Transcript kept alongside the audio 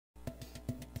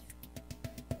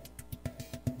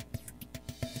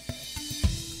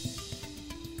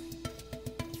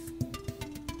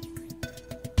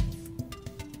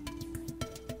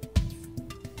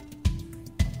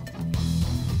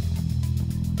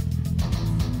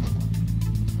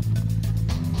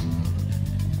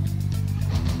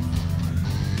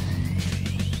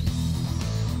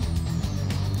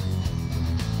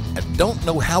don't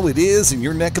know how it is in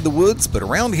your neck of the woods, but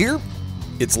around here,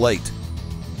 it's late.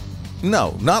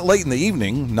 No, not late in the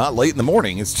evening, not late in the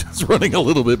morning. It's just running a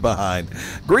little bit behind.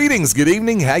 Greetings, good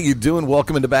evening. How you doing?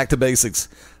 Welcome into Back to Basics,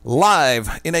 live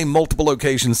in a multiple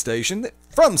location station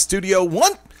from Studio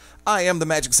 1. I am the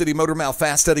Magic City Motor Mouth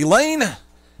Fast Eddie Lane,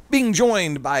 being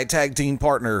joined by tag team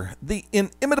partner, the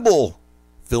inimitable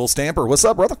Phil Stamper. What's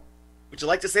up, brother? Would you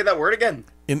like to say that word again?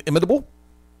 Inimitable?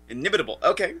 Inimitable.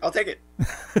 Okay, I'll take it.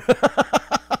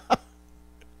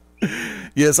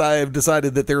 Yes, I have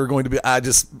decided that there are going to be, I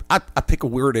pick a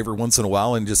word every once in a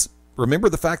while and just remember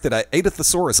the fact that I ate a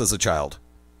thesaurus as a child.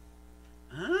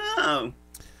 Oh.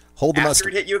 Hold the After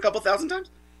mustard. it hit you a couple thousand times?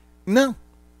 No.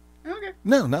 Okay.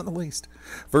 No, not in the least.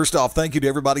 First off, thank you to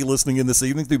everybody listening in this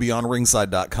evening through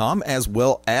BeyondRingside.com, as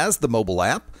well as the mobile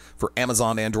app for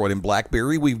Amazon, Android, and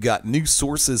BlackBerry. We've got new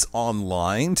sources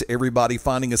online. To everybody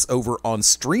finding us over on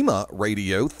Streama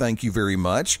Radio, thank you very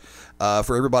much.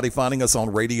 For everybody finding us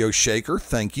on Radio Shaker,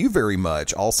 thank you very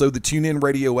much. Also, the TuneIn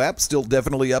Radio app, still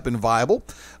definitely up and viable.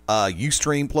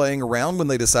 Ustream playing around when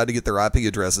they decide to get their IP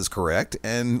addresses correct.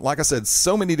 And like I said,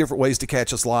 so many different ways to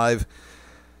catch us live.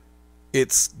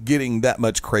 It's getting that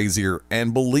much crazier.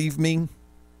 And believe me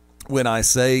when I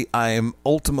say I am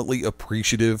ultimately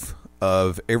appreciative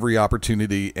of every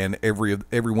opportunity and every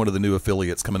one of the new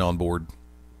affiliates coming on board.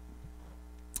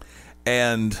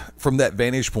 And from that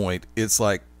vantage point, it's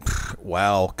like,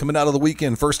 wow, coming out of the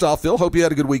weekend. First off, Phil, hope you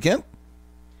had a good weekend.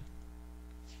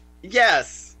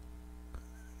 Yes.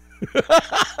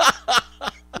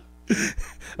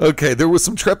 Okay, there was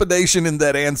some trepidation in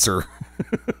that answer.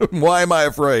 Why am I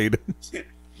afraid?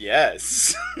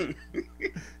 Yes. Kind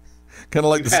of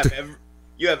like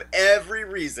you have every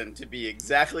reason to be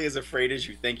exactly as afraid as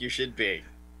you think you should be.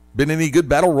 Been any good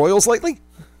battle royals lately?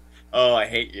 Oh, I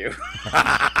hate you.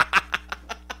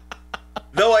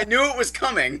 Though I knew it was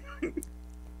coming.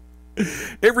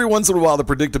 Every once in a while, the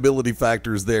predictability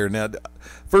factor is there. Now,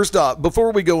 first off,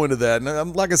 before we go into that,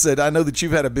 and like I said, I know that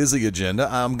you've had a busy agenda.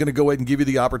 I'm going to go ahead and give you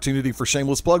the opportunity for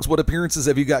shameless plugs. What appearances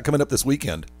have you got coming up this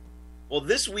weekend? Well,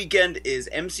 this weekend is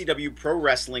MCW Pro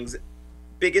Wrestling's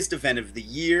biggest event of the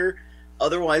year,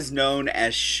 otherwise known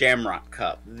as Shamrock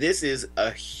Cup. This is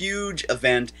a huge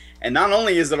event, and not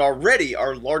only is it already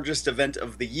our largest event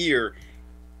of the year,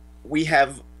 we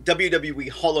have WWE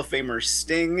Hall of Famer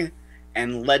Sting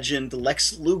and legend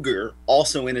Lex Luger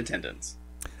also in attendance.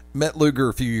 Met Luger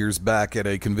a few years back at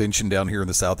a convention down here in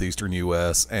the southeastern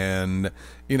U.S. and,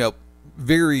 you know,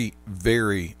 very,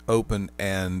 very open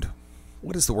and,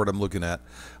 what is the word I'm looking at?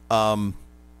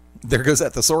 There goes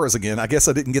that thesaurus again. I guess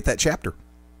I didn't get that chapter.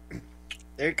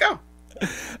 There you go.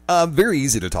 Very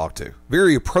easy to talk to.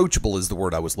 Very approachable is the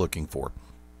word I was looking for.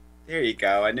 There you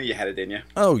go. I knew you had it in you.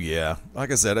 Oh, yeah.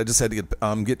 Like I said, I just had to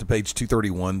get to page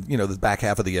 231, you know, the back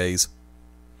half of the A's.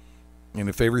 And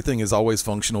if everything is always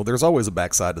functional, there's always a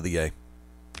backside of the A.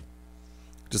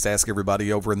 Just ask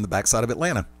everybody over in the backside of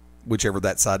Atlanta, whichever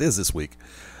that side is this week.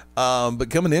 But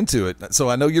coming into it, so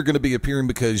I know you're going to be appearing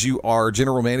because you are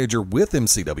general manager with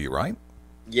MCW, right?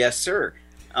 Yes, sir.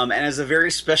 And as a very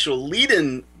special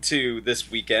lead-in to this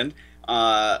weekend,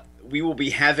 we will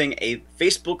be having a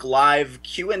Facebook Live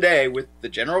Q&A with the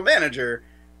general manager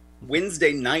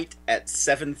Wednesday night at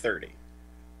 7:30.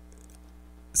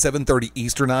 7:30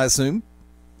 Eastern, I assume?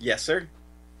 Yes, sir.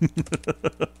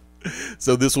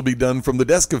 So this will be done from the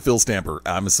desk of Phil Stamper,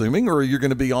 I'm assuming, or you're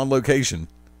going to be on location?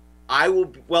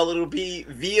 It'll be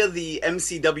via the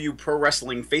MCW Pro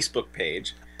Wrestling Facebook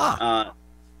page.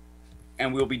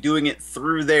 And we'll be doing it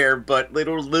through there, but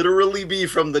it'll literally be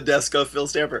from the desk of Phil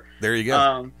Stamper. There you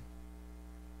go.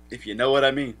 If you know what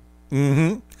I mean.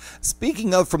 Mm-hmm.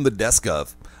 Speaking of from the desk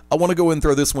of, I want to go and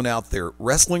throw this one out there.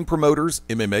 Wrestling promoters,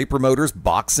 MMA promoters,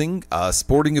 boxing,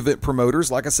 sporting event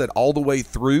promoters, like I said, all the way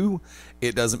through.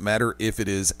 It doesn't matter if it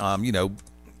is,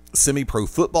 semi-pro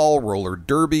football, roller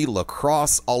derby,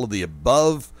 lacrosse, all of the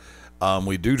above.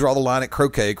 We do draw the line at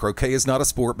croquet. Croquet is not a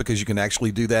sport because you can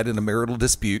actually do that in a marital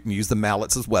dispute and use the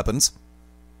mallets as weapons.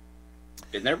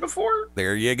 Been there before.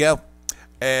 There you go.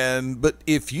 But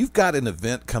if you've got an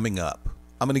event coming up,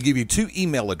 I'm going to give you 2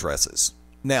 email addresses.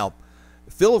 Now,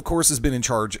 Phil, of course, has been in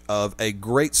charge of a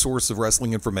great source of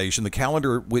wrestling information, the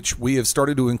calendar, which we have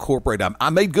started to incorporate. I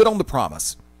made good on the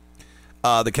promise.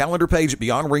 The calendar page at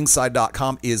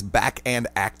BeyondRingside.com is back and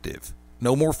active.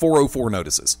 No more 404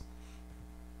 notices.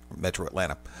 Metro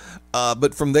Atlanta.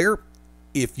 But from there,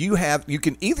 if you have, you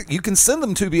can send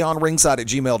them to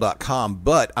beyondringside@gmail.com,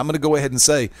 but I'm going to go ahead and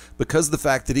say, because of the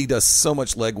fact that he does so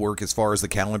much legwork as far as the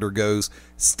calendar goes,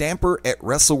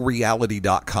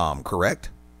 Stamper@WrestleReality.com, correct?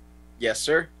 Yes,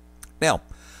 sir. Now,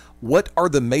 What are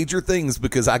the major things?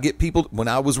 Because I get people, when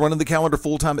I was running the calendar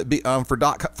full time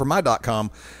for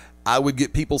my.com, I would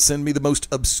get people send me the most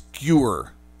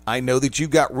obscure. I know that you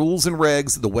got rules and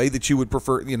regs the way that you would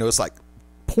prefer. It's like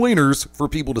pointers for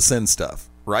people to send stuff,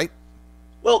 right?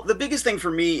 Well, the biggest thing for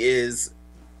me is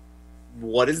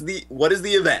what is the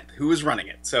event? Who is running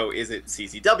it? So is it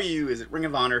CZW? Is it Ring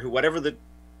of Honor? Whatever the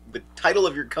title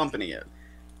of your company is.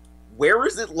 Where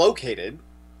is it located?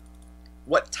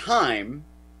 What time?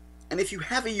 And if you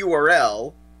have a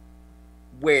URL,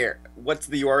 what's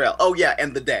the URL? Oh yeah,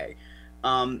 and the day.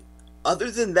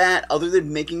 Other than that, other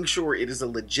than making sure it is a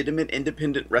legitimate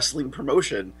independent wrestling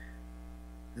promotion,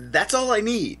 that's all I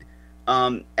need.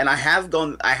 And I have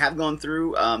gone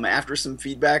through after some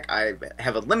feedback. I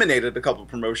have eliminated a couple of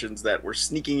promotions that were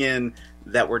sneaking in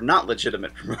that were not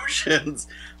legitimate promotions,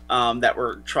 that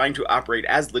were trying to operate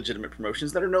as legitimate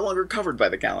promotions that are no longer covered by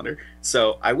the calendar.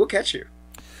 So I will catch you.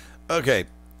 Okay.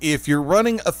 If you're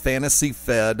running a fantasy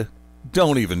fed,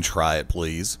 don't even try it,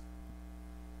 please.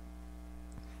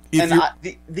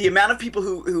 The amount of people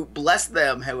who bless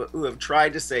them who have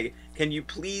tried to say, can you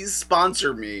please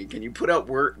sponsor me? Can you put out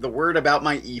the word about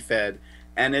my eFed?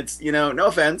 And it's, no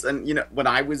offense. And, when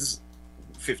I was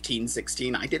 15,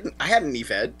 16, I had an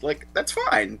eFed. Like, that's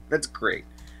fine. That's great.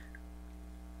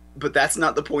 But that's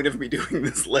not the point of me doing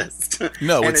this list.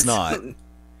 No, it's not.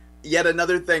 Yet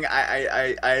another thing,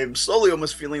 I am slowly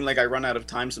almost feeling like I run out of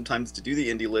time sometimes to do the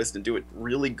indie list and do it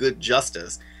really good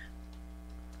justice.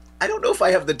 I don't know if I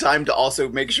have the time to also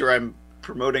make sure I'm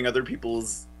promoting other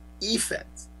people's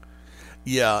eFeds.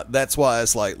 Yeah, that's why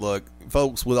it's like, look,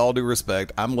 folks, with all due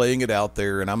respect, I'm laying it out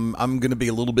there, and I'm going to be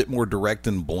a little bit more direct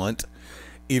and blunt.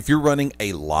 If you're running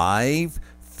a live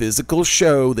physical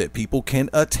show that people can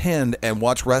attend and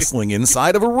watch wrestling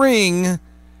inside of a ring,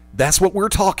 that's what we're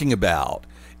talking about.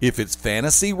 If it's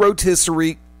fantasy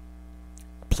rotisserie,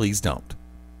 please don't.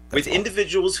 With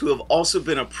individuals who have also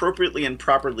been appropriately and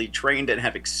properly trained and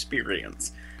have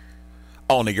experience.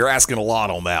 Oh, no, you're asking a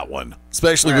lot on that one,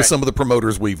 especially with some of the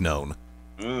promoters we've known.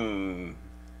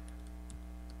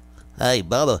 Hey,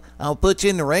 Bubba, I'll put you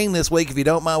in the ring this week if you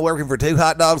don't mind working for 2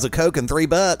 hot dogs, a Coke, and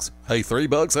 $3. Hey,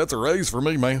 $3, that's a raise for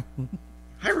me, man.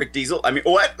 Hi, Rick Diesel. I mean,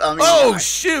 what?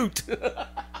 Shoot!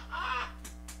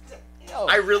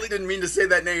 I really didn't mean to say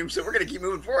that name, so we're going to keep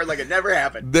moving forward like it never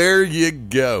happened. There you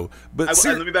go. But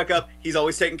let me back up. He's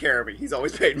always taken care of me. He's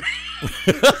always paid me.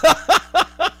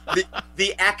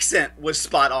 The accent was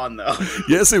spot on, though.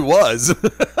 Yes, it was.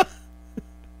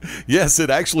 Yes,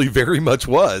 it actually very much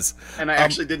was. And I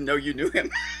actually didn't know you knew him.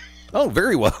 Oh,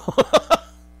 very well.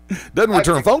 Doesn't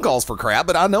return phone calls for crap,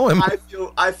 but I know him.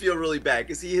 I feel really bad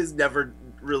because he has never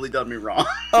really done me wrong.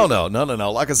 Oh, no.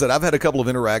 Like I said, I've had a couple of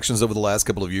interactions over the last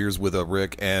couple of years with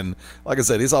Rick, and like I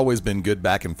said, it's always been good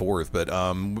back and forth. But,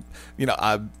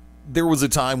 there was a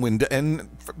time when, and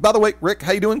by the way, Rick,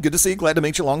 how you doing? Good to see you. Glad to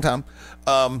meet you. Long time.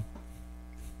 I'm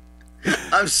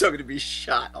so going to be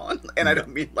shot on, and I don't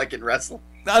mean like in wrestling.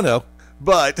 I know,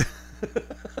 but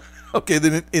okay,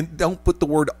 then don't put the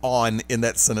word "on" in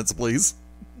that sentence, please.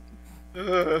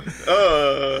 There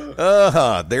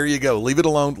you go. Leave it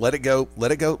alone. Let it go.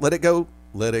 Let it go. Let it go.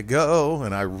 Let it go.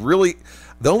 And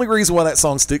the only reason why that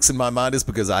song sticks in my mind is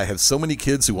because I have so many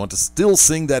kids who want to still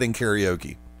sing that in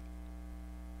karaoke.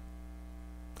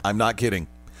 I'm not kidding.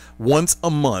 Once a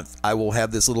month, I will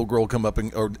have this little girl come up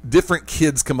or different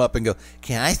kids come up and go,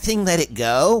 "Can I sing Let It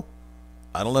Go?"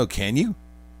 I don't know. Can you?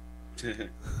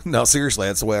 No, seriously,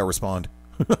 that's the way I respond.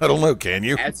 I don't know. Can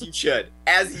you? As you should.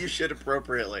 As you should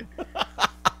appropriately.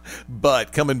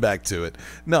 But coming back to it.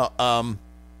 No,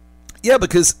 yeah,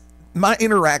 because my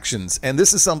interactions, and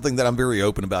this is something that I'm very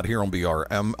open about here on BR,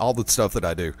 all the stuff that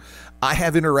I do. I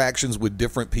have interactions with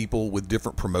different people with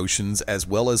different promotions, as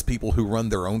well as people who run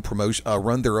their own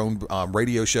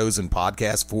radio shows and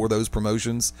podcasts for those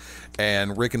promotions.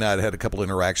 And Rick and I had a couple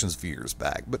interactions a few years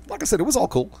back, but like I said, it was all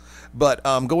cool. But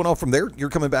going on from there, you're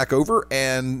coming back over,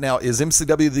 and now is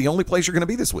MCW the only place you're going to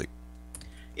be this week?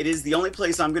 It is the only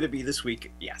place I'm going to be this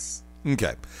week. Yes.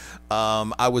 Okay.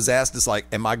 I was asked, it's like,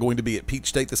 am I going to be at Peach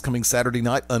State this coming Saturday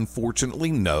night?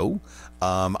 Unfortunately, no.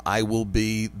 I will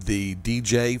be the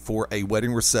DJ for a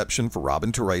wedding reception for Rob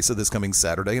and Teresa this coming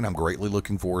Saturday, and I'm greatly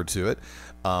looking forward to it.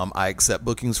 I accept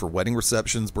bookings for wedding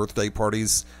receptions, birthday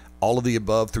parties, all of the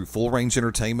above through Full Range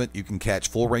Entertainment. You can catch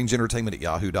Full Range Entertainment at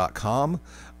yahoo.com.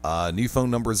 New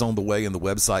phone number is on the way, and the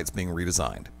website's being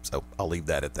redesigned. So I'll leave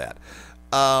that at that.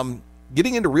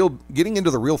 Getting into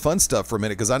the real fun stuff for a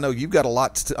minute, because I know you've got a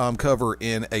lot to cover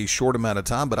in a short amount of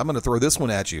time, but I'm going to throw this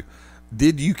one at you.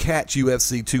 Did you catch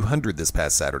UFC 200 this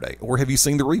past Saturday, or have you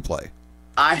seen the replay?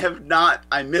 I have not.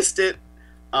 I missed it.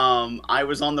 I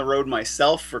was on the road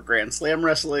myself for Grand Slam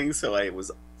wrestling, so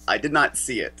I did not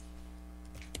see it.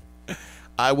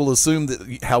 I will assume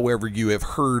that, however, you have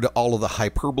heard all of the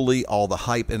hyperbole, all the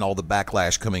hype, and all the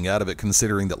backlash coming out of it,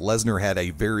 considering that Lesnar had a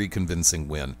very convincing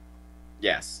win.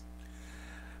 Yes.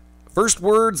 First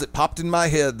words that popped in my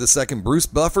head the second Bruce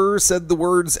Buffer said the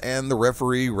words and the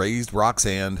referee raised Rock's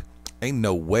hand. Ain't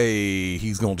no way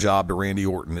he's going to job to Randy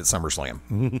Orton at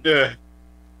SummerSlam. Yeah.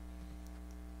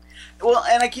 Well,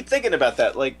 and I keep thinking about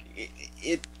that. Like,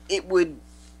 it would...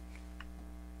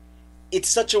 It's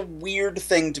such a weird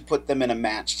thing to put them in a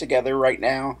match together right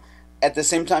now. At the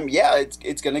same time, yeah,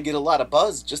 it's going to get a lot of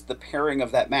buzz, just the pairing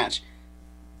of that match.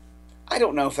 I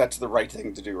don't know if that's the right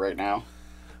thing to do right now.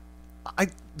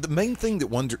 The main thing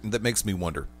that makes me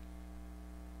wonder,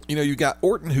 you got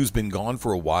Orton, who's been gone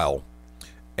for a while,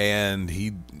 and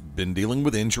he'd been dealing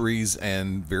with injuries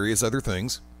and various other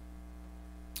things,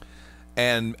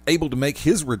 and able to make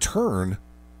his return.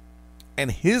 And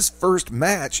his first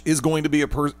match is going to be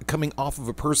coming off of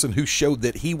a person who showed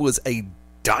that he was a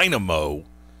dynamo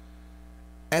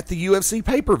at the UFC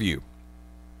pay-per-view.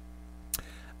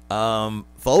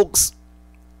 Folks,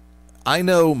 I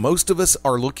know most of us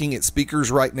are looking at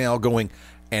speakers right now going,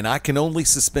 and I can only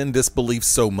suspend disbelief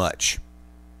so much.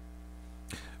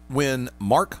 When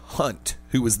Mark Hunt,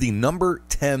 who was the number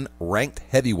 10 ranked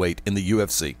heavyweight in the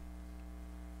UFC,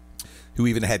 who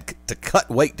even had to cut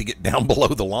weight to get down below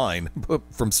the line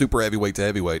from super heavyweight to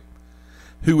heavyweight,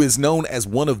 who is known as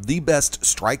one of the best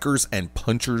strikers and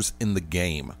punchers in the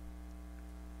game,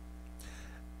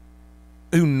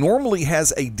 who normally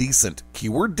has a decent,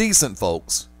 keyword decent,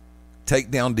 folks,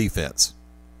 takedown defense,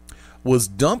 was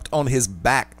dumped on his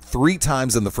back 3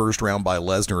 times in the first round by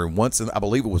Lesnar, and I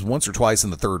believe it was once or twice in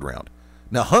the third round.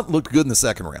 Now, Hunt looked good in the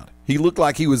second round. He looked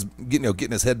like he was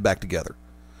getting his head back together.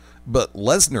 But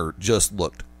Lesnar just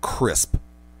looked crisp.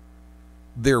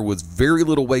 There was very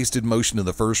little wasted motion in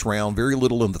the first round, very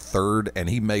little in the third, and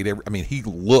he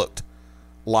looked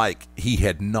like he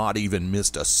had not even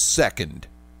missed a second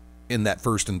in that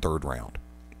first and third round.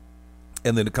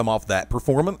 And then to come off that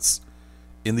performance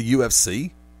in the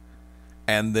UFC,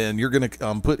 and then you're going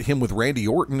to put him with Randy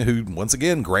Orton, who, once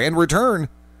again, grand return.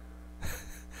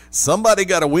 Somebody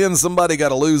got to win, somebody got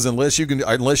to lose, unless you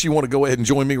want to go ahead and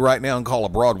join me right now and call a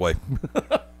Broadway.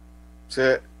 That's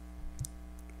it.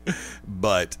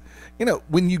 But,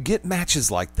 when you get matches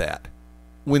like that,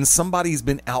 when somebody's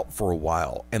been out for a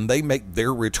while and they make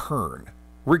their return,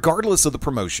 regardless of the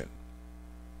promotion,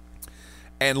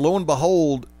 and lo and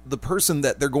behold, the person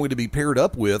that they're going to be paired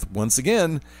up with, once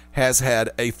again, has had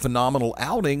a phenomenal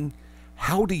outing,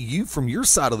 how do you, from your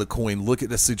side of the coin, look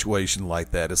at a situation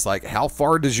like that? It's like, how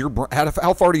far do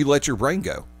you let your brain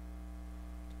go?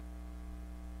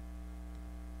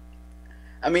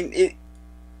 I mean,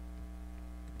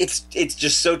 it's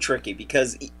just so tricky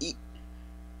because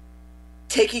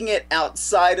taking it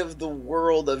outside of the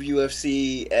world of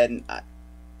UFC, and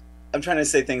I'm trying to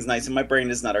say things nice, and my brain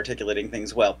is not articulating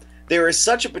things well. There is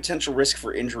such a potential risk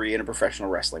for injury in a professional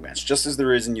wrestling match, just as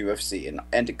there is in UFC.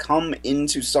 And to come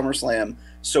into SummerSlam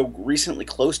so recently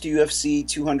close to UFC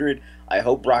 200, I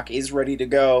hope Brock is ready to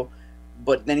go,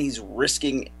 but then he's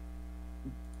risking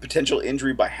potential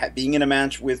injury by being in a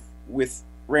match with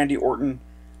Randy Orton.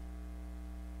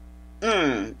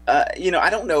 I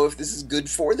don't know if this is good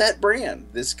for that brand.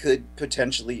 This could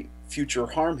potentially future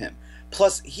harm him.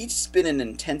 Plus, he's been in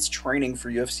intense training for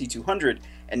UFC 200,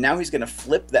 and now he's going to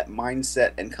flip that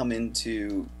mindset and come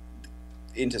into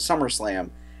SummerSlam.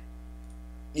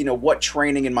 What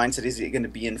training and mindset is he going to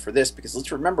be in for this? Because let's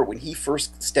remember, when he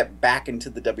first stepped back into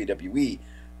the WWE,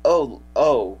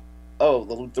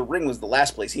 the ring was the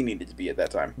last place he needed to be at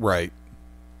that time. Right.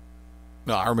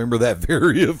 No, I remember that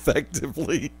very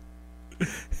effectively.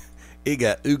 It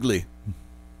got oogly.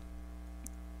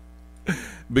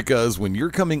 Because when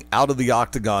you're coming out of the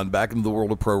octagon back into the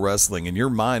world of pro wrestling, and your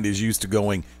mind is used to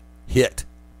going hit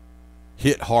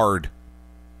hard,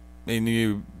 and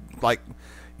you've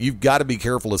got to be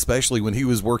careful, especially when he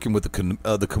was working with the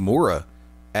Kimura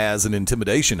as an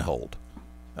intimidation hold.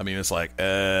 I mean, it's like,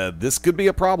 this could be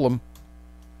a problem.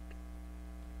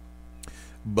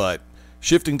 But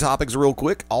shifting topics real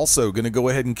quick, also going to go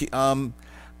ahead and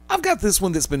I've got this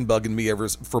one that's been bugging me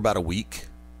for about a week,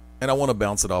 and I want to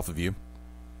bounce it off of you.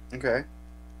 Okay.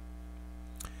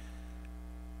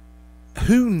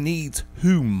 Who needs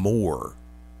who more?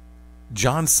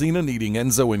 John Cena needing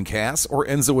Enzo and Cass, or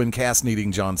Enzo and Cass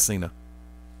needing John Cena?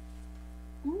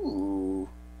 Ooh.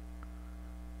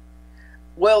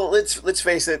 Well, let's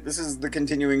face it. This is the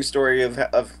continuing story of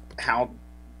how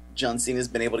John Cena's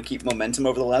been able to keep momentum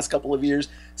over the last couple of years.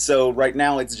 So right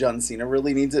now, it's John Cena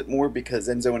really needs it more because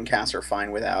Enzo and Cass are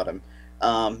fine without him.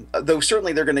 Though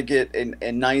certainly they're going to get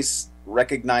a nice,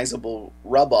 recognizable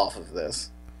rub off of this.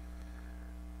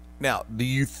 Now, do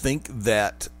you think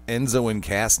that Enzo and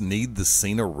Cass need the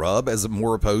Cena rub as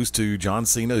more opposed to John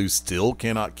Cena, who still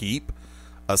cannot keep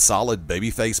a solid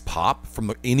babyface pop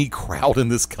from any crowd in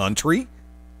this country?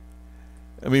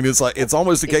 I mean, it's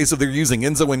almost a case of they're using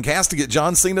Enzo and Cass to get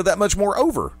John Cena that much more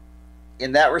over.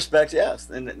 In that respect, yes.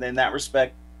 In that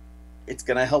respect, it's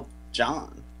going to help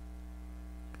John.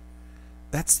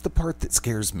 That's the part that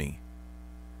scares me.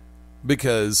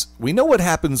 Because we know what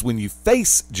happens when you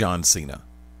face John Cena.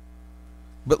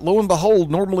 But lo and behold,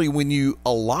 normally when you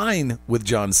align with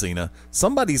John Cena,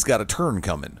 somebody's got a turn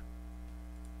coming.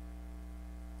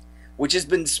 Which has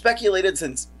been speculated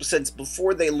since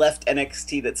before they left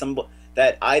NXT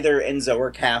that either Enzo or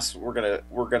Cass were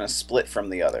gonna split from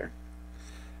the other.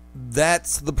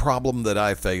 That's the problem that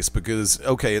I face because,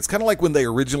 okay, it's kind of like when they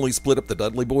originally split up the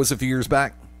Dudley Boys a few years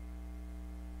back.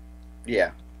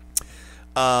 Yeah.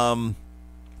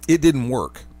 It didn't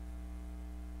work.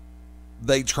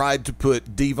 They tried to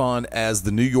put Devon as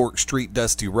the New York Street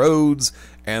Dusty Rhodes,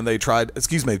 and they tried,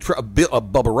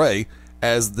 Bubba Ray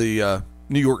as the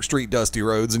New York Street Dusty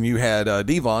Rhodes, and you had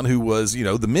Devon, who was,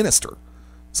 the minister.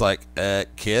 It's like,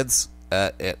 kids,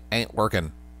 it ain't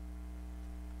working.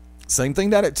 Same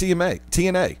thing down at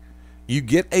TNA. You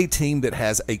get a team that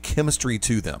has a chemistry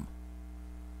to them,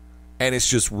 and it's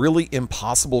just really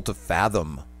impossible to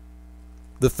fathom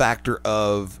the factor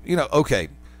of, okay,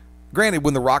 granted,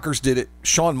 when the Rockers did it,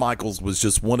 Shawn Michaels was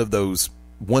just one of those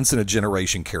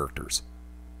once-in-a-generation characters.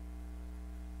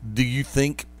 Do you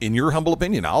think, in your humble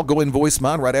opinion, I'll go and voice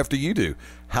mine right after you do,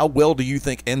 how well do you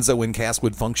think Enzo and Cass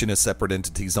would function as separate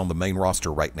entities on the main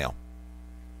roster right now?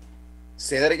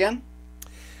 Say that again?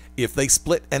 If they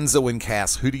split Enzo and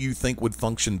Cass, who do you think would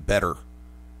function better?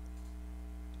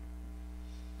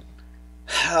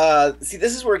 See,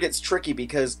 this is where it gets tricky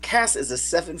because Cass is a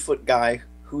 7-foot guy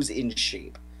who's in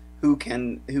shape, who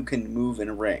can move in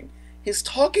a ring. His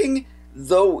talking,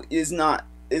 though, is not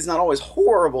always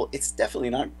horrible. It's definitely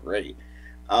not great.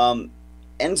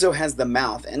 Enzo has the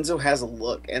mouth. Enzo has a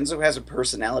look. Enzo has a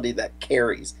personality that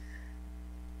carries.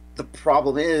 The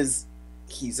problem is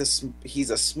he's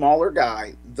a smaller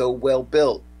guy, though well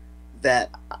built. That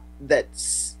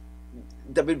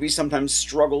WWE sometimes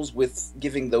struggles with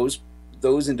giving those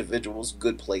individuals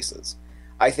good places.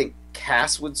 I think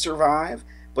Cass would survive,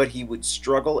 but he would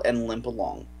struggle and limp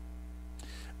along.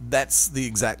 That's the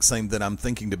exact same that I'm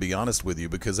thinking, to be honest with you,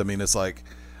 because, I mean, it's like,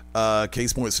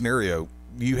 case point scenario,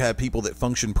 you have people that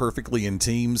function perfectly in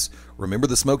teams. Remember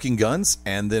the Smoking Guns?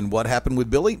 And then what happened with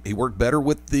Billy? He worked better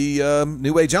with the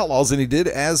New Age Outlaws than he did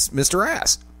as Mr.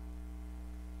 Ass.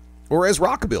 Or as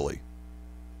Rockabilly.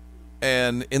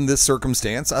 And in this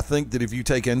circumstance, I think that if you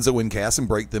take Enzo and Cass and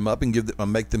break them up and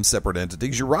make them separate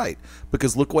entities, you're right.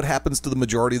 Because look what happens to the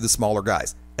majority of the smaller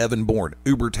guys. Evan Bourne,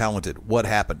 uber talented. What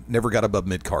happened? Never got above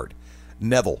mid-card.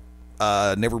 Neville,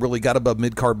 never really got above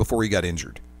mid-card before he got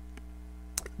injured.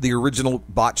 The original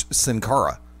Botch Sin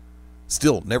Cara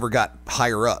still never got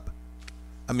higher up.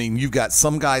 I mean, you've got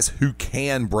some guys who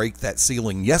can break that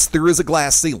ceiling. Yes, there is a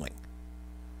glass ceiling.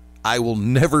 I will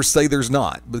never say there's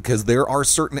not, because there are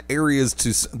certain areas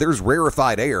there's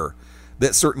rarefied air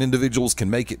that certain individuals can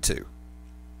make it to.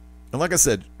 And like I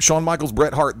said, Shawn Michaels,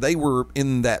 Bret Hart, they were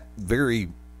in that very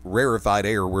rarefied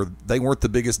air where they weren't the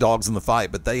biggest dogs in the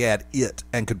fight, but they had it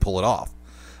and could pull it off.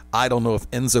 I don't know if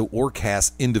Enzo or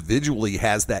Cass individually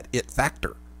has that it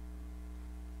factor.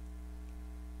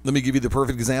 Let me give you the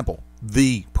perfect example.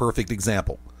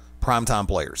 Primetime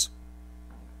players.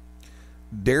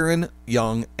 Darren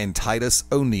Young and Titus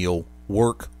O'Neil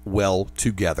work well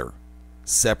together.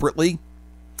 Separately,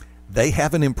 they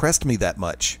haven't impressed me that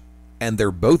much. And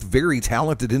they're both very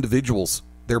talented individuals.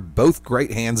 They're both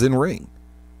great hands in ring.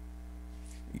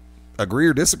 Agree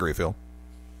or disagree, Phil?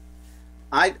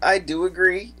 I do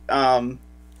agree. My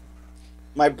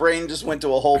brain just went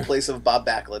to a whole place of Bob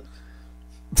Backlund.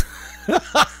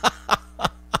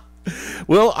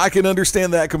 Well, I can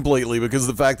understand that completely, because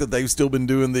the fact that they've still been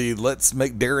doing the let's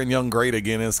make Darren Young great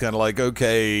again is kind of like,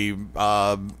 okay,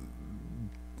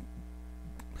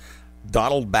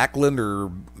 Donald Backlund or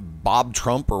Bob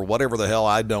Trump or whatever the hell,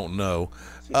 I don't know.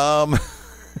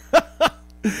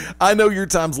 I know your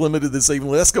time's limited this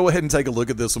evening. Let's go ahead and take a look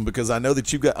at this one, because I know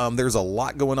that you've got there's a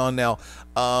lot going on now.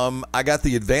 I got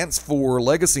the advance for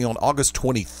Legacy on August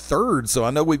 23rd, so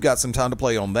I know we've got some time to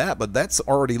play on that, but that's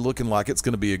already looking like it's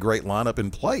going to be a great lineup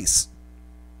in place.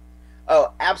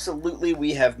 Oh, absolutely.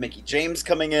 We have Mickey James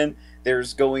coming in.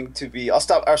 There's going to be. I'll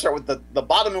start with the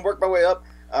bottom and work my way up.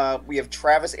 We have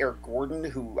Travis Eric Gordon,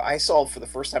 who I saw for the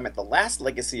first time at the last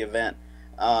Legacy event.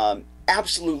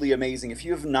 Absolutely amazing. If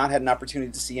you have not had an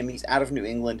opportunity to see him, he's out of New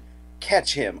England.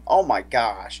 Catch him. Oh my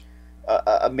gosh.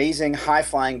 Amazing high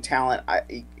flying talent.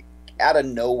 Out of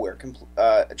nowhere.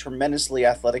 A tremendously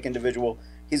athletic individual.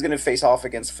 He's going to face off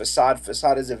against Facade.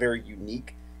 Facade is a very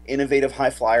unique, innovative high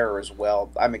flyer as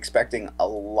well. I'm expecting a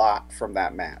lot from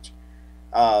that match.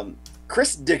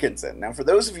 Chris Dickinson. Now, for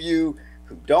those of you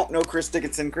who don't know Chris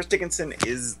Dickinson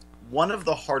is one of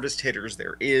the hardest hitters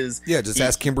there is. Yeah, just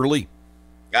ask Kimberly.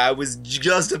 I was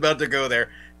just about to go there.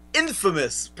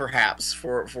 Infamous, perhaps,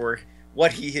 for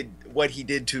what he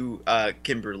did to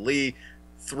Kimberly,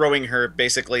 throwing her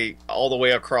basically all the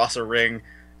way across a ring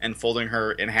and folding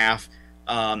her in half.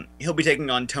 He'll be taking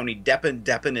on Tony Deppen.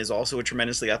 Deppen is also a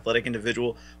tremendously athletic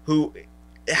individual who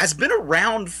has been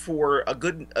around for a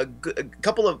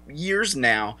couple of years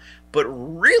now, but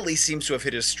really seems to have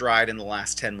hit his stride in the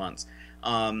last 10 months.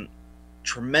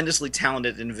 Tremendously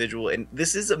talented individual, and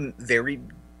this is a very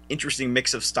interesting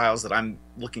mix of styles that I'm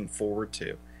looking forward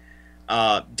to.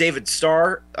 David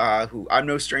Starr, who I'm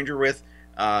no stranger with,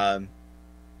 CZW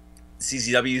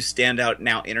standout,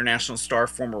 now international star,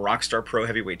 former Rockstar Pro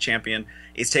Heavyweight Champion,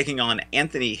 is taking on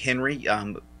Anthony Henry,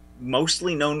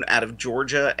 mostly known out of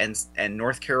Georgia and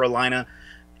North Carolina.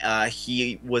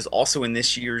 He was also in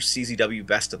this year's CZW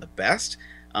Best of the Best.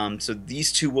 So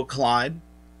these two will collide.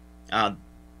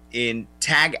 In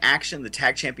tag action, the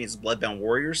tag champions Bloodbound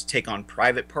Warriors take on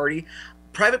Private Party.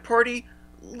 Private Party,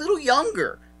 a little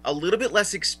younger, a little bit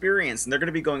less experienced, and they're going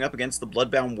to be going up against the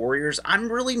Bloodbound Warriors. I'm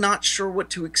really not sure what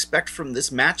to expect from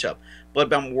this matchup.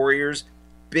 Bloodbound Warriors,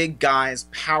 big guys,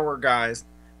 power guys.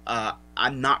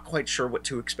 I'm not quite sure what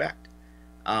to expect.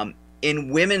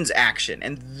 In women's action,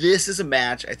 and this is a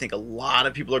match I think a lot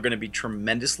of people are going to be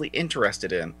tremendously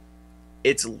interested in.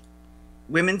 It's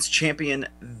women's champion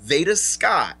Veda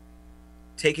Scott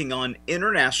taking on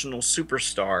international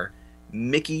superstar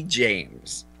Mickie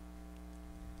James.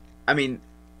 I mean,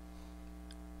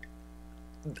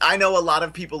 I know a lot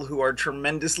of people who are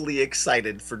tremendously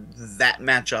excited for that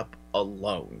matchup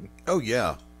alone. Oh,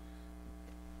 yeah.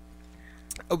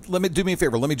 Oh, do me a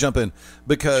favor. Let me jump in,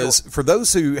 because for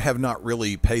those who have not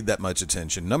really paid that much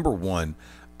attention, number one,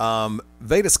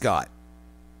 Veda Scott,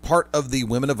 part of the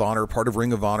Women of Honor, part of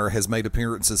Ring of Honor, has made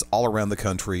appearances all around the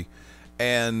country.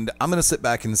 And I'm going to sit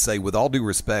back and say, with all due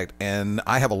respect, and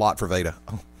I have a lot for Veda.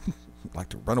 I'd like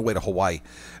to run away to Hawaii.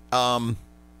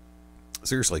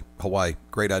 Seriously, Hawaii,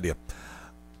 great idea.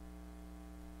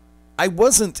 I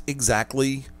wasn't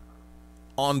exactly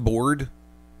on board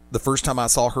the first time I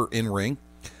saw her in ring,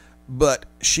 but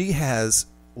she has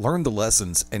learned the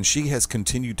lessons and she has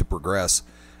continued to progress,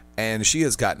 and she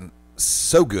has gotten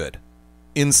so good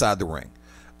inside the ring.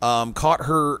 Caught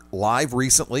her live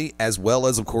recently, as well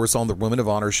as, of course, on the Women of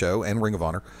Honor show and Ring of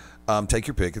Honor. Take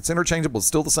your pick. It's interchangeable. It's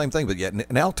still the same thing, but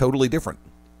yet now totally different,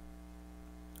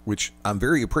 which I'm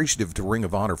very appreciative to Ring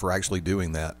of Honor for actually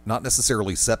doing that. Not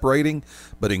necessarily separating,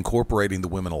 but incorporating the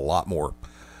women a lot more.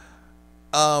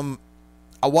 I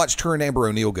watched her and Amber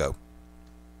O'Neal go,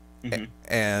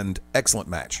 and excellent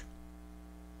match.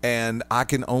 And I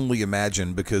can only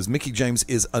imagine, because Mickie James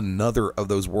is another of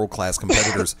those world-class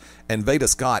competitors, and Veda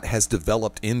Scott has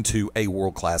developed into a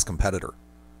world-class competitor.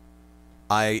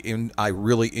 I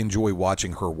really enjoy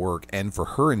watching her work, and for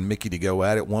her and Mickie to go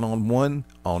at it one-on-one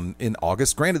in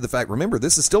August. Granted, remember,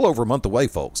 this is still over a month away,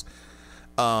 folks.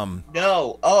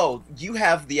 No, you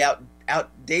have the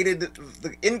outdated,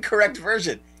 the incorrect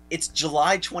version. It's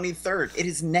July 23rd. It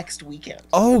is next weekend.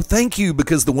 Oh, thank you,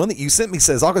 because the one that you sent me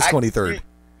says August 23rd.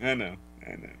 I know.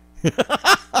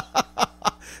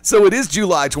 So it is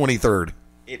July 23rd.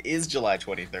 It is July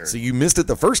 23rd. So you missed it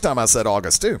the first time I said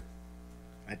August, too.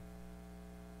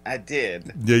 I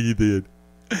did. Yeah, you did.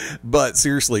 But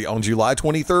seriously, on July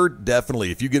 23rd,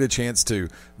 definitely, if you get a chance to,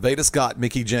 Veda Scott,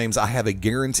 Mickie James, I have a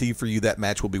guarantee for you that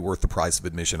match will be worth the price of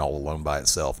admission all alone by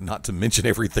itself, not to mention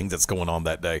everything that's going on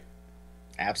that day.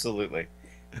 Absolutely.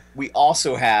 We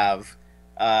also have...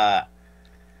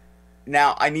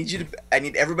 Now, I need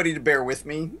everybody to bear with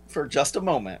me for just a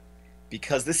moment,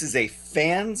 because this is a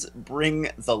fans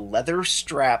bring the leather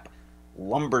strap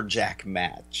lumberjack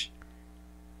match.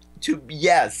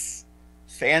 Yes,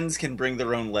 fans can bring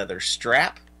their own leather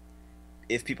strap.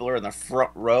 If people are in the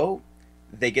front row,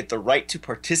 they get the right to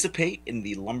participate in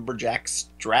the lumberjack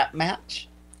strap match.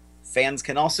 Fans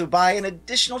can also buy an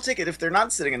additional ticket if they're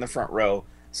not sitting in the front row,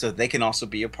 so they can also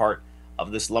be a part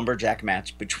of this lumberjack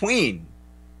match between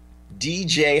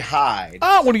DJ Hyde.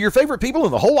 One of your favorite people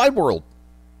in the whole wide world.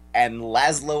 And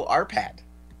Laszlo Arpad.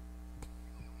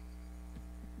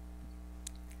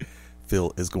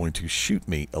 Phil is going to shoot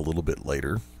me a little bit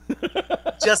later.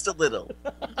 Just a little.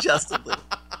 Just a little.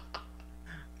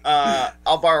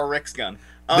 I'll borrow Rick's gun.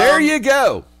 There you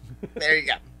go. There you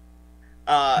go.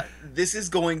 This is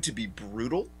going to be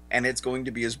brutal, and it's going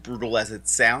to be as brutal as it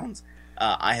sounds.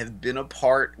 I have been a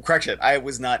part... Correction, I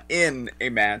was not in a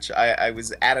match. I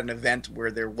was at an event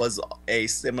where there was a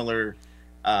similar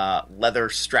leather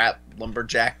strap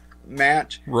lumberjack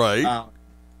match. Right.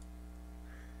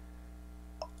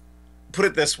 Put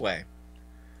it this way.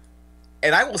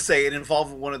 And I will say it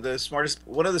involved one of the smartest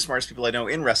people I know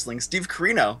in wrestling, Steve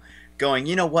Carino, going,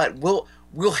 you know what,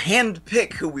 we'll hand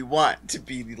pick who we want to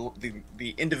be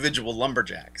the individual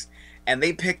lumberjacks. And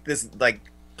they picked this, like,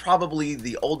 probably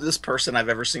the oldest person I've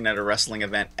ever seen at a wrestling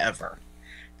event ever.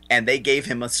 And they gave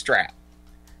him a strap.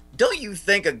 Don't you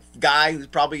think a guy who's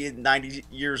probably 90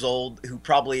 years old, who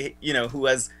probably, who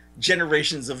has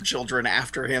generations of children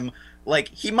after him, like,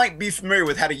 he might be familiar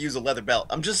with how to use a leather belt.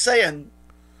 I'm just saying.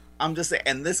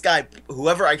 And this guy,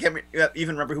 whoever, I can't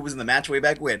even remember who was in the match way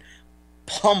back when,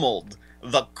 pummeled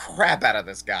the crap out of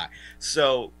this guy.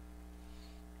 So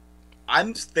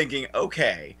I'm thinking,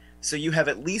 okay, so you have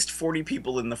at least 40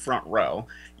 people in the front row.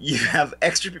 You have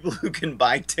extra people who can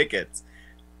buy tickets.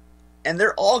 And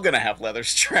they're all going to have leather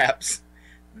straps.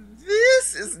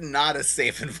 This is not a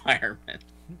safe environment.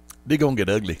 They're going to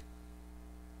get ugly.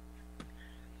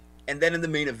 And then in the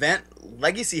main event,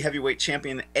 Legacy Heavyweight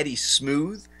Champion Eddie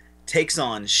Smooth takes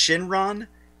on Shinron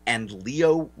and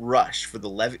Leo Rush for the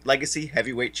Legacy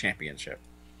Heavyweight Championship.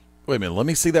 Wait a minute, let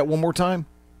me see that one more time.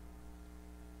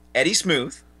 Eddie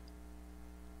Smooth,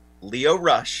 Leo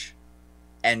Rush,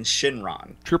 and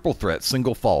Shinron. Triple threat,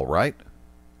 single fall, right?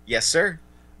 Yes, sir.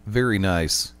 Very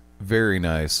nice. Very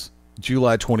nice.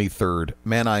 July 23rd,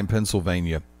 Manheim,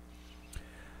 Pennsylvania.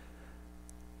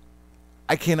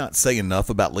 I cannot say enough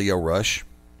about Leo Rush.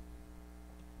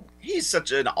 He's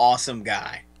such an awesome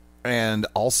guy. And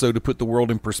also to put the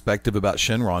world in perspective about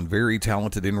Shinron, very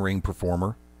talented in-ring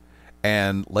performer.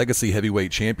 And Legacy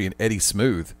Heavyweight Champion Eddie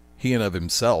Smooth, he and of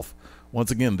himself.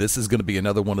 Once again, this is going to be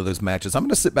another one of those matches. I'm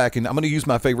going to sit back and I'm going to use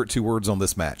my favorite two words on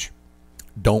this match.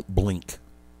 Don't blink.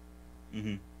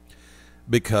 Mm-hmm.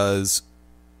 Because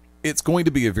it's going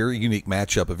to be a very unique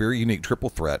matchup, a very unique triple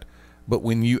threat. But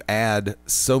when you add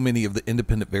so many of the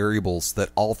independent variables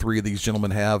that all three of these gentlemen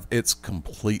have, it's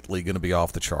completely going to be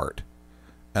off the chart.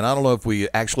 And I don't know if we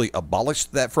actually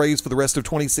abolished that phrase for the rest of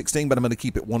 2016, but I'm going to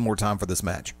keep it one more time for this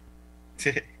match.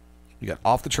 You got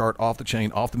off the chart, off the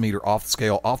chain, off the meter, off the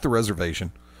scale, off the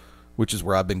reservation, which is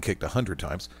where I've been kicked 100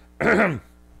 times.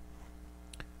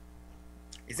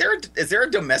 Is there a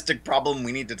domestic problem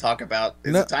we need to talk about?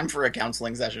 Is it time for a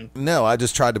counseling session? No, I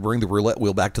just tried to bring the roulette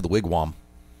wheel back to the wigwam.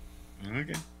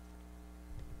 Okay.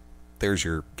 There's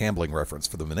your gambling reference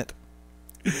for the minute.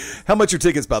 How much are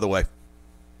tickets, by the way?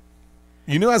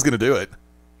 You knew I was going to do it.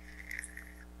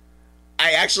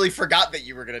 I actually forgot that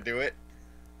you were going to do it.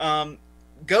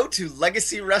 Go to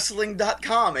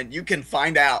legacywrestling.com and you can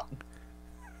find out.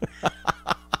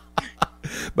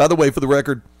 By the way, for the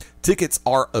record, tickets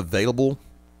are available.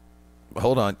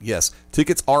 Hold on. Yes.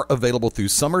 Tickets are available through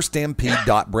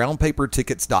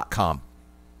summerstampede.brownpapertickets.com.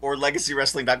 Or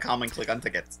legacywrestling.com and click on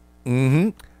tickets. Mm-hmm.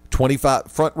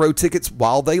 25 front row tickets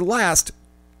while they last.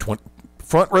 Front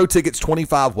row tickets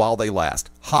 25 while they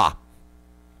last. Ha.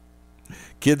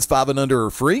 Kids 5 and under are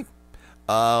free.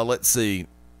 Let's see.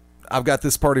 I've got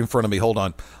this part in front of me. Hold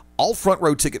on. All front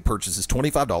row ticket purchases,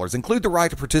 $25, include the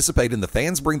right to participate in the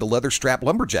Fans Bring the Leather Strap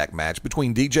Lumberjack match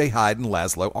between DJ Hyde and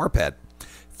Laszlo Arpad.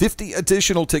 50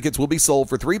 additional tickets will be sold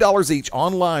for $3 each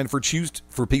online for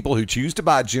people who choose to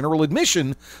buy general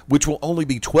admission, which will only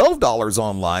be $12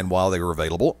 online while they are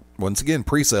available. Once again,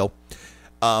 pre-sale.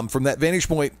 From that vantage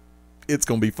point, it's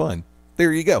going to be fun.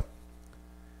 There you go.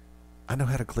 I know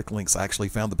how to click links. I actually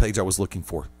found the page I was looking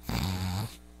for.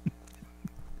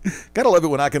 Gotta love it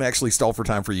when I can actually stall for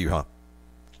time for you, huh?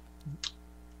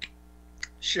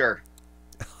 Sure.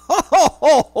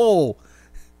 Ho!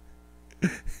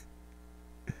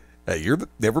 Hey,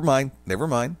 never mind.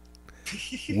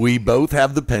 We both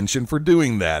have the penchant for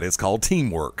doing that. It's called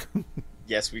teamwork.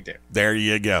 Yes, we do. There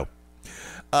you go.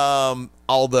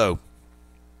 Although.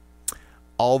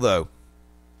 Uh-oh.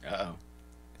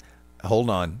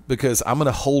 Hold on, because I'm going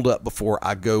to hold up before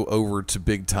I go over to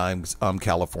Big Time,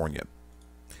 California.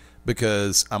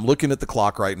 Because I'm looking at the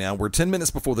clock right now. We're 10 minutes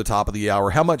before the top of the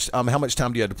hour. How much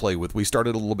time do you have to play with? We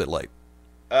started a little bit late.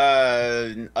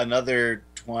 Another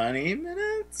 20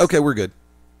 minutes? Okay, we're good.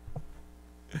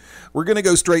 We're going to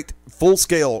go straight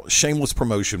full-scale shameless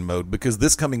promotion mode because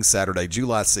this coming Saturday,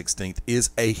 July 16th,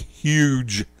 is a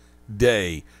huge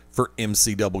day for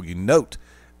MCW. Note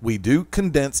we do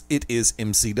condense it is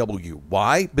MCW.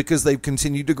 Why? Because they've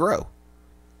continued to grow.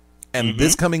 And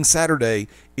this coming Saturday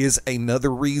is another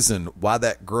reason why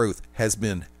that growth has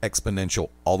been exponential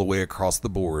all the way across the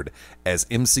board, as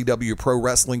MCW Pro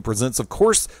Wrestling presents, of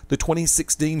course, the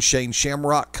 2016 Shane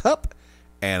Shamrock Cup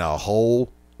and a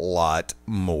whole lot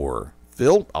more.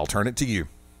 Phil, I'll turn it to you.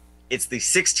 It's the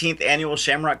 16th annual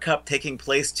Shamrock Cup, taking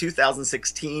place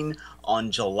 2016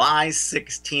 on July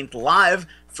 16th, live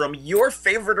from your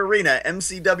favorite arena,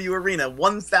 MCW Arena,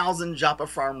 1000 Joppa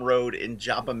Farm Road in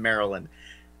Joppa, Maryland.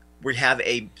 We have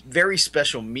a very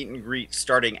special meet and greet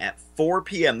starting at 4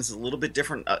 p.m. This is a little bit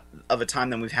different of a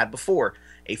time than we've had before.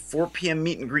 A 4 p.m.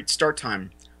 meet and greet start time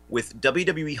with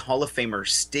WWE Hall of Famer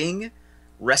Sting,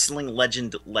 wrestling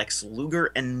legend Lex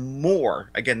Luger, and more.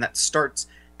 Again, that starts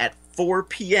at 4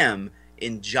 p.m.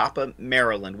 in Joppa,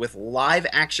 Maryland, with live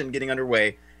action getting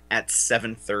underway at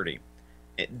 7:30.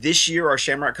 This year, our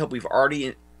Shamrock Cup, we've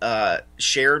already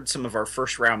shared some of our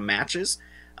first round matches.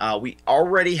 We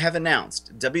already have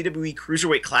announced WWE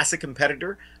Cruiserweight Classic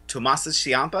competitor Tommaso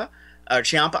Ciampa.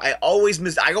 I always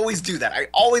do that. I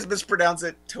always mispronounce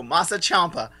it. Tommaso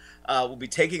Ciampa will be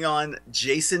taking on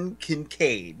Jason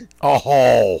Kincaid.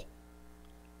 Oh,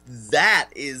 that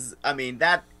is, I mean,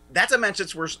 that's a match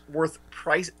that's worth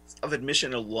price of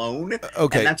admission alone.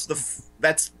 Okay, and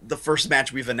that's the first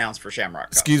match we've announced for Shamrock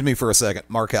Cup. Excuse me for a second.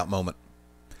 Mark out moment.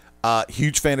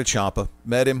 Huge fan of Ciampa.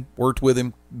 Met him, worked with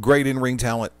him. Great in-ring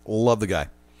talent. Love the guy.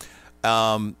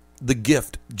 The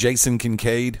Gift, Jason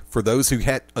Kincaid. For those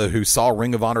who saw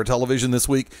Ring of Honor television this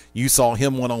week, you saw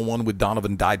him one-on-one with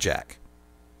Donovan Dijak.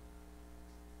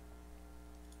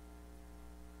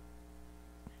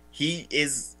 He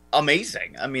is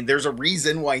amazing. I mean, there's a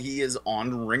reason why he is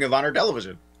on Ring of Honor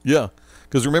television. Yeah,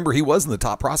 because remember, he was in the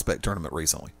Top Prospect tournament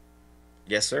recently.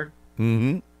 Yes, sir.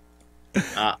 Mm-hmm.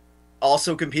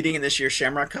 Also competing in this year's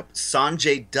Shamrock Cup,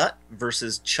 Sanjay Dutt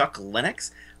versus Chuck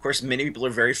Lennox. Of course, many people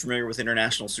are very familiar with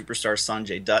international superstar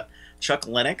Sanjay Dutt. Chuck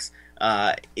Lennox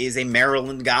is a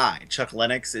Maryland guy. Chuck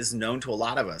Lennox is known to a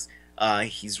lot of us.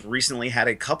 He's recently had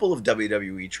a couple of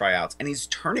WWE tryouts, and he's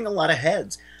turning a lot of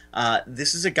heads.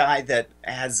 This is a guy that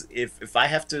has, if I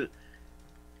have to,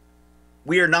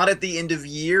 we are not at the end of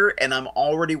year, and I'm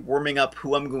already warming up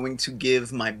who I'm going to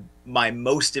give my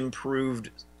most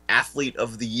improved athlete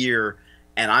of the year,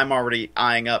 and I'm already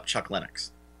eyeing up Chuck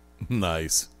Lennox.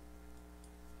 Nice.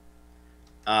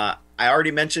 I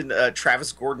already mentioned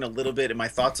Travis Gordon a little bit in my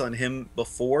thoughts on him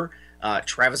before.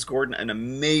 Travis Gordon, an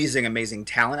amazing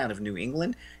talent out of New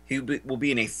England. He will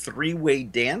be in a three-way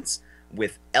dance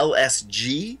with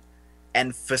LSG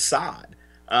and Facade.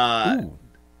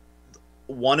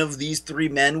 One of these three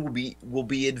men will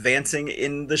be advancing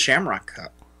in the Shamrock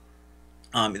Cup.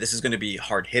 This is going to be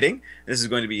hard hitting. This is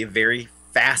going to be a very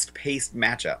fast paced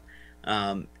matchup.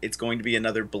 It's going to be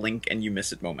another blink and you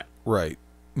miss it moment. Right.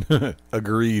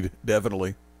 Agreed.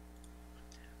 Definitely.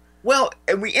 Well,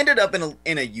 and we ended up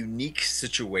in a unique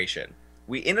situation.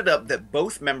 We ended up that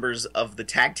both members of the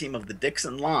tag team of the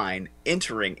Dixon Line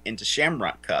entering into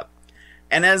Shamrock Cup.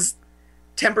 And as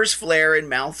tempers flare and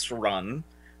mouths run,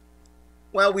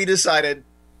 well, we decided,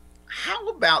 how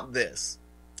about this?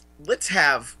 Let's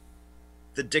have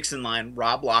the Dixon Line,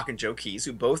 Rob Locke and Joe Keys,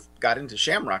 who both got into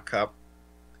Shamrock Cup,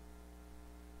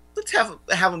 let's have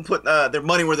them put their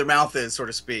money where their mouth is, so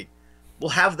to speak. We'll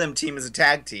have them team as a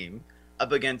tag team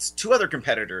up against two other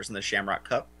competitors in the Shamrock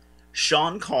Cup,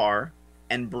 Sean Carr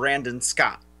and Brandon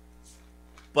Scott.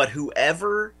 But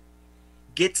whoever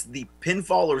gets the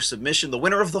pinfall or submission, the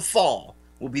winner of the fall,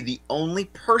 will be the only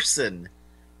person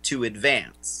to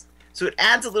advance. So it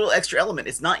adds a little extra element.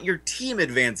 It's not your team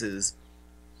advances,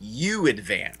 you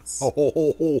advance.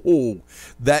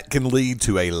 That can lead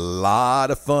to a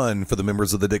lot of fun for the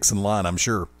members of the Dixon Line, I'm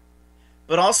sure.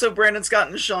 But also Brandon Scott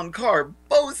and Sean Carr,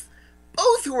 both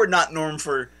who are not known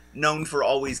for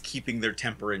always keeping their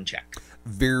temper in check.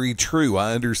 Very true.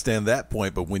 I understand that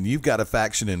point, but when you've got a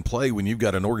faction in play, when you've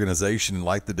got an organization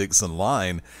like the Dixon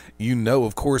Line, you know,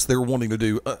 of course, they're wanting to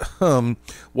do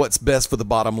what's best for the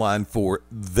bottom line for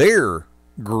their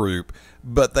group,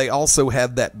 but they also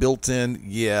have that built-in,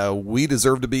 yeah, we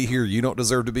deserve to be here, you don't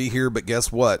deserve to be here, but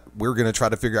guess what? We're going to try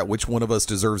to figure out which one of us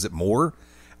deserves it more.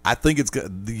 I think it's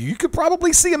good. You could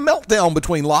probably see a meltdown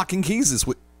between Locke and Keys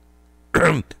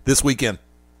this weekend.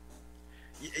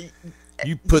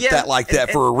 You put that like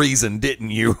that for a reason, didn't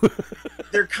you?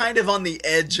 They're kind of on the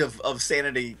edge of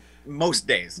sanity most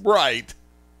days. Right.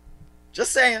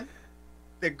 Just saying.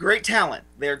 They're great talent.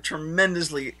 They're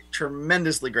tremendously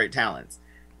great talents.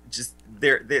 Just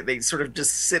they sort of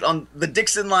just sit on the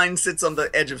Dixon Line sits on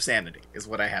the edge of sanity, is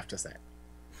what I have to say.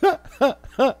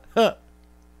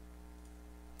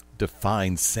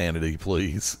 Define sanity,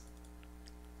 please.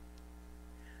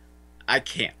 I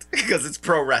can't, because it's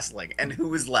pro wrestling, and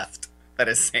who is left that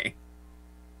is sane?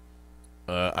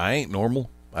 I ain't normal.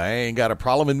 I ain't got a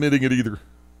problem admitting it either.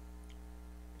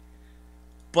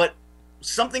 But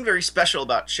something very special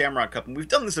about Shamrock Cup, and we've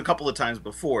done this a couple of times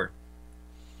before.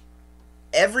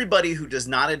 Everybody who does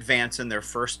not advance in their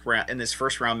first round, in this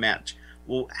first round match,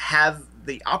 will have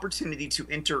the opportunity to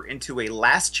enter into a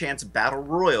last chance battle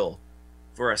royal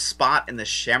for a spot in the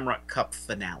Shamrock Cup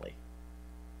finale.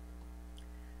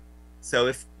 So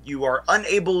if you are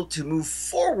unable to move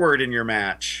forward in your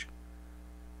match,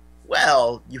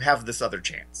 well, you have this other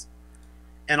chance.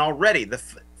 And already the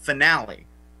finale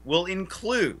will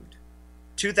include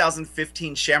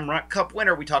 2015 Shamrock Cup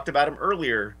winner, we talked about him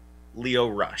earlier, Lio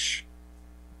Rush.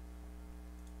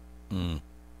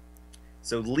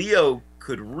 So Lio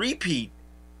could repeat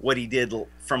what he did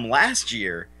from last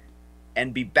year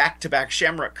and be back-to-back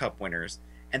Shamrock Cup winners.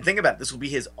 And think about it, this will be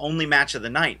his only match of the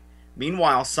night.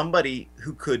 Meanwhile, somebody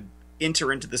who could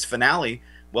enter into this finale,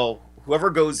 well, whoever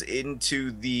goes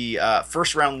into the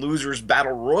first round losers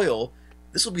battle royal,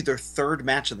 this will be their third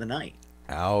match of the night.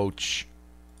 Ouch.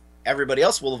 Everybody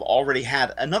else will have already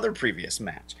had another previous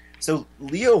match. So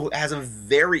Lio has a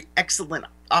very excellent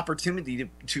opportunity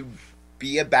to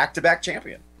be a back-to-back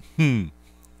champion.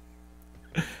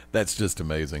 That's just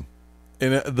amazing.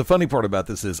 And the funny part about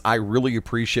this is I really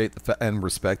appreciate and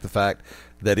respect the fact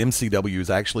that MCW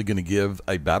is actually going to give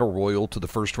a battle royal to the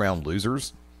first round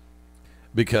losers,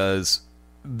 because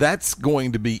that's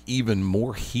going to be even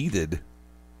more heated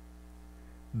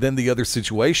than the other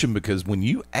situation, because when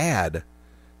you add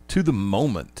to the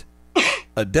moment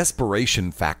a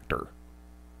desperation factor,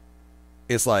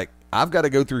 it's like, I've got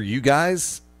to go through you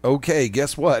guys. Okay,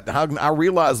 guess what? I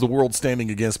realize the world's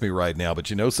standing against me right now, but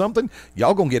you know something?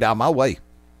 Y'all gonna get out of my way.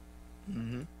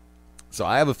 Mm-hmm. So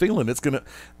I have a feeling that's gonna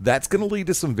lead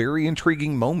to some very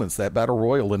intriguing moments, that battle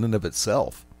royal in and of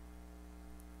itself.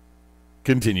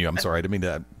 Continue. I'm sorry. I didn't mean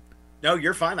that. No,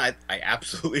 you're fine. I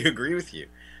absolutely agree with you.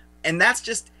 And that's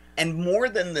just, and more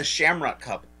than the Shamrock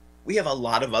Cup, we have a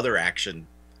lot of other action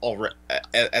already,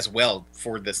 as well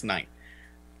for this night.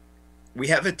 We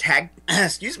have a tag,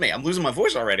 excuse me, I'm losing my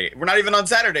voice already. We're not even on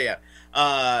Saturday yet.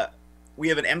 We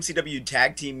have an MCW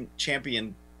Tag Team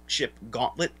Championship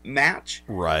Gauntlet match.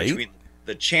 Right. Between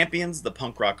the champions, the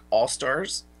Punk Rock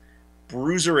All-Stars,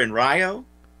 Bruiser and Ryo,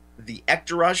 the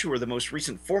Ektorage, who are the most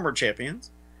recent former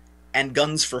champions, and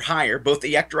Guns for Hire. Both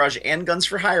the Ektorage and Guns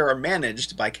for Hire are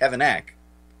managed by Kevin Eck.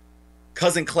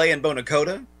 Cousin Clay and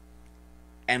Bonacota,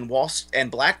 and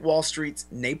Black Wall Street's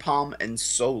Napalm and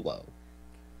Solo.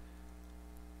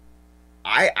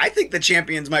 I think the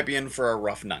champions might be in for a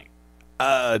rough night.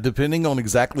 Depending on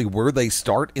exactly where they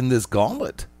start in this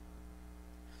gauntlet.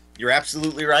 You're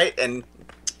absolutely right, and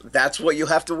that's what you'll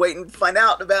have to wait and find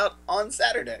out about on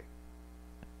Saturday.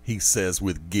 He says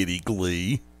with giddy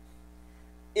glee.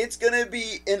 It's going to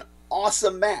be an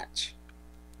awesome match.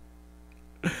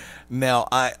 Now,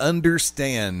 I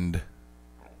understand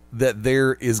that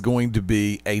there is going to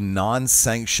be a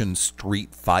non-sanctioned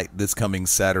street fight this coming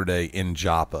Saturday in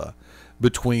Joppa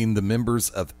between the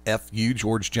members of FU,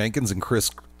 George Jenkins and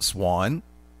Chris Swan,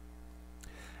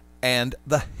 and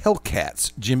the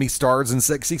Hellcats, Jimmy Stars and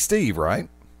Sexy Steve, right?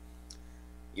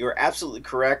 You're absolutely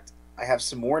correct. I have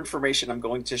some more information I'm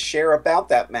going to share about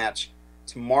that match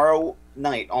tomorrow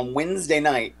night, on Wednesday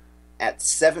night at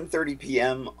 7:30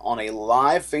 p.m. on a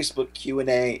live Facebook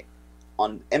Q&A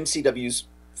on MCW's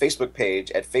Facebook page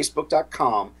at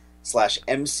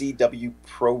facebook.com/MCW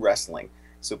Pro Wrestling.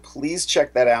 So please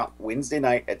check that out Wednesday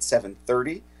night at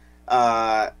 7:30.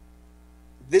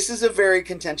 This is a very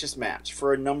contentious match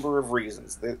for a number of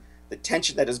reasons. The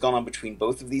tension that has gone on between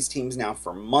both of these teams now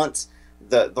for months,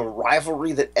 the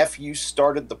rivalry that FU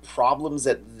started, the problems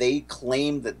that they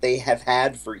claim that they have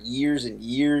had for years and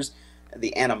years,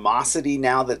 the animosity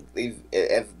now that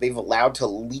they've allowed to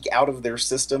leak out of their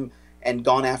system and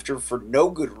gone after for no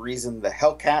good reason the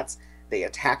Hellcats. They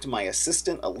attacked my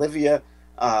assistant, Olivia,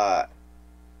 to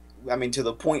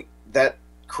the point that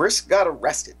Chris got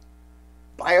arrested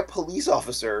by a police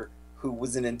officer who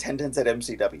was in attendance at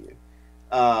MCW.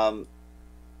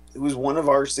 It was one of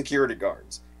our security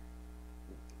guards.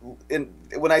 And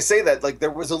when I say that, like,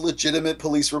 there was a legitimate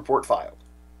police report filed.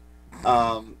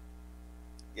 And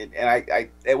I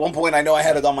at one point, I know I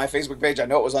had it on my Facebook page. I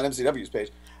know it was on MCW's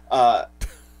page.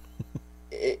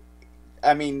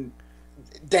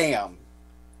 Damn.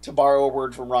 To borrow a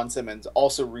word from Ron Simmons,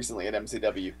 also recently at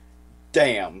MCW.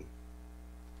 Damn.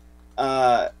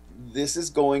 This is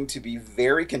going to be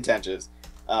very contentious.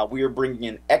 We are bringing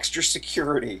in extra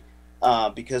security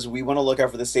because we want to look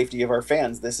out for the safety of our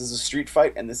fans. This is a street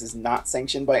fight, and this is not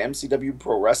sanctioned by MCW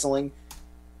Pro Wrestling.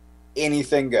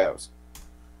 Anything goes.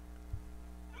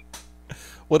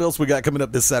 What else we got coming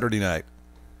up this Saturday night?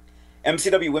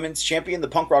 MCW Women's Champion, the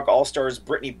Punk Rock All-Stars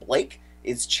Brittany Blake,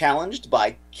 is challenged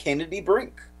by Kennedy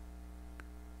Brink.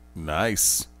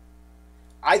 Nice.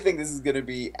 I think this is going to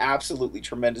be absolutely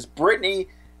tremendous. Brittany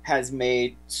has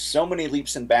made so many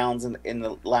leaps and bounds in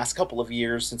the last couple of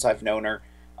years since I've known her.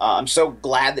 I'm so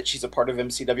glad that she's a part of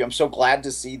MCW. I'm so glad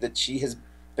to see that she has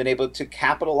been able to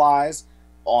capitalize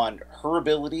on her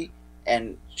ability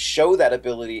and show that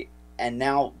ability, and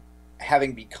now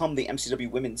having become the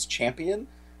MCW Women's Champion,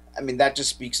 I mean, that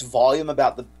just speaks volume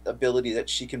about the ability that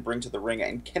she can bring to the ring.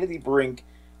 And Kennedy Brink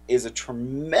is a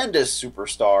tremendous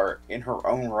superstar in her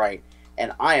own right,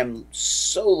 and I am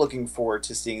so looking forward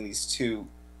to seeing these two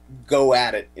go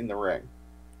at it in the ring.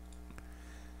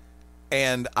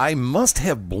 And I must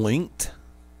have blinked,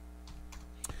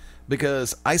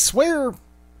 because I swear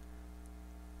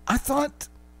I thought,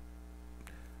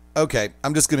 okay,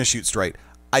 I'm just going to shoot straight.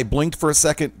 I blinked for a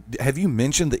second. Have you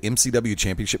mentioned the MCW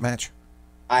Championship match?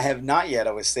 I have not yet.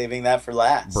 I was saving that for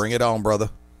last. Bring it on, brother.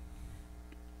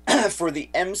 For the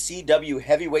MCW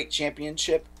Heavyweight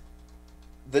Championship,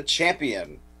 the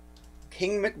champion,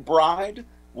 King McBride,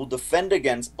 will defend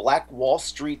against Black Wall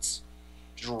Street's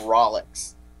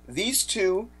Drolix. These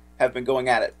two have been going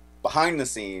at it behind the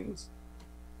scenes,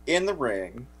 in the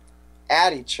ring,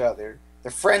 at each other.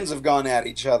 Their friends have gone at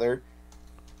each other.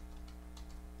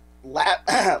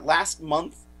 Last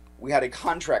month, we had a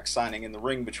contract signing in the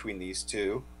ring between these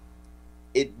two.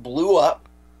 It blew up.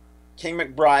 King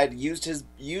McBride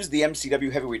used the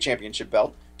MCW Heavyweight Championship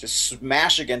belt to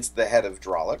smash against the head of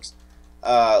Drolix,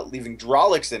 leaving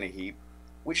Drolix in a heap,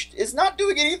 which is not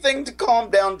doing anything to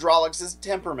calm down Drolix's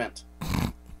temperament.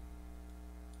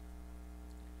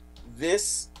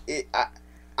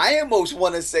 I almost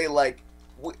want to say, like,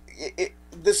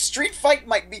 the street fight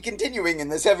might be continuing in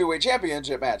this heavyweight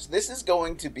championship match. This is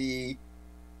going to be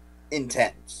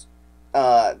intense.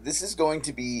 This is going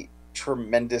to be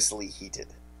tremendously heated.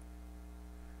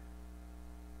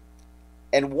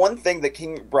 And one thing that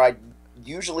King McBride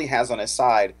usually has on his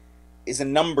side is a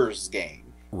numbers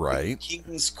game. Right.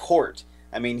 King's Court.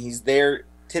 I mean, he's there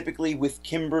typically with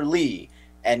Kimberly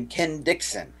and Ken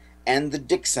Dixon and the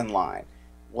Dixon line.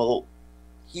 Well,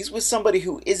 he's with somebody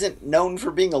who isn't known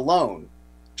for being alone.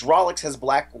 Drolix has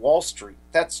Black Wall Street.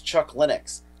 That's Chuck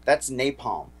Lennox. That's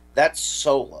Napalm. That's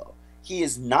Solo. He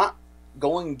is not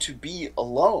going to be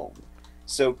alone.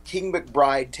 So King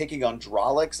McBride taking on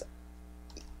Drolix,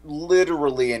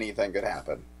 literally anything could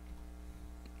happen.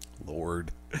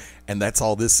 Lord. And that's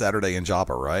all this Saturday in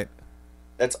Joppa, right?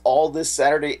 That's all this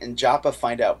Saturday in Joppa.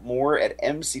 Find out more at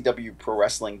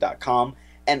mcwprowrestling.com.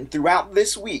 And throughout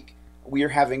this week, we are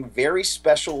having very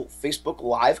special Facebook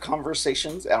Live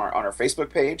conversations on our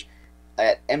Facebook page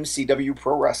at MCW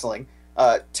Pro Wrestling.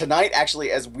 Tonight,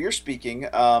 actually, as we're speaking,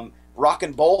 Rock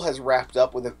and Bowl has wrapped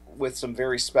up with some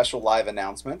very special live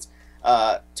announcements.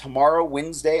 Tomorrow,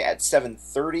 Wednesday at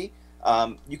 7:30,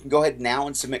 you can go ahead now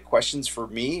and submit questions for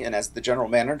me, and as the general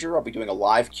manager, I'll be doing a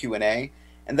live Q&A.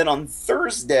 And then on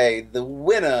Thursday, the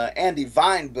winner, Andy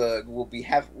Weinberg,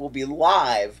 will be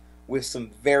live with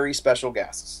some very special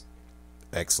guests.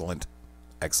 Excellent.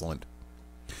 Excellent.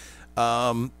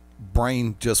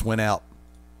 Brain just went out.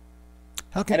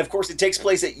 And of course, it takes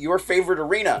place at your favorite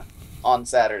arena on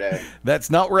Saturday. That's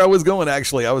not where I was going,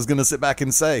 actually. I was going to sit back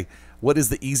and say, what is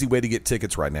the easy way to get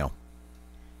tickets right now?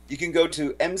 You can go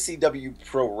to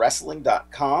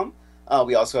mcwprowrestling.com.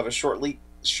 We also have a short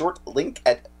link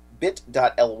at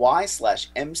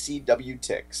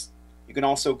bit.ly/mcwtix. You can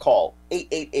also call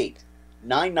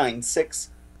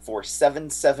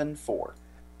 888-996-4774.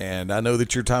 And I know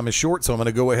that your time is short, so I'm going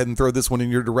to go ahead and throw this one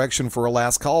in your direction for a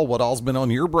last call. What all's been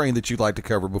on your brain that you'd like to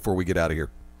cover before we get out of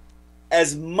here?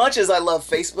 As much as I love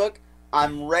Facebook,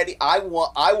 I'm ready. I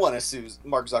want to sue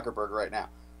Mark Zuckerberg right now.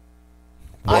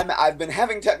 I've been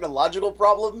having technological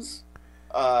problems,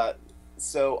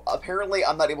 so apparently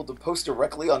I'm not able to post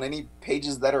directly on any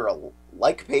pages that are a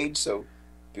like page. So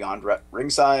Beyond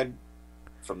Ringside,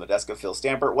 From the Desk of Phil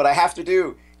Stamper, what I have to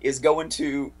do is go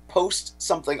into post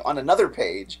something on another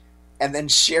page and then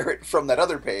share it from that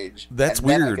other page. That's and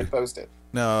weird. Then I can post it.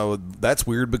 No, that's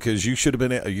weird because you should have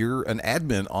been. You're an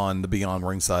admin on the Beyond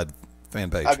Ringside fan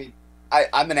page. I mean,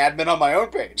 I'm an admin on my own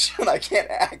page, and I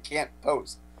can't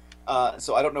post.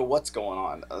 So I don't know what's going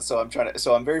on. So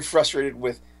I'm very frustrated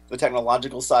with the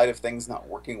technological side of things not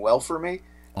working well for me.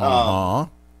 Uh-huh.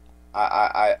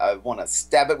 I want to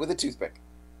stab it with a toothpick.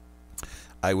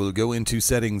 I will go into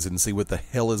settings and see what the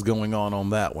hell is going on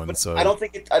that one. But So I don't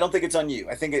think it's on you.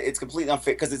 I think it's completely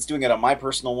unfit because it's doing it on my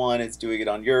personal one. It's doing it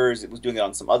on yours. It was doing it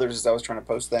on some others as I was trying to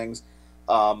post things.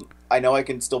 I know I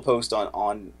can still post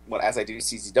on what as I do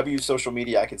CZW social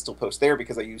media. I can still post there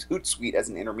because I use Hootsuite as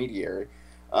an intermediary.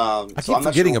 I keep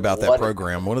forgetting about that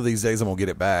program. One of these days I'm gonna get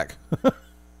it back.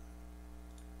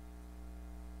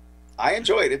 I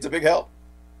enjoy it. It's a big help.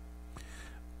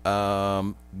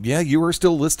 Yeah, you are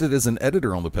still listed as an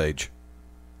editor on the page.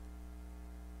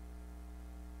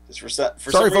 Just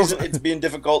for some reason, it's being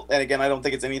difficult. And again, I don't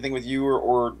think it's anything with you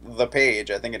or the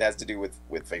page. I think it has to do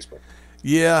with Facebook.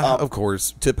 Yeah, of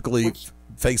course. Typically,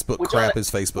 Facebook crap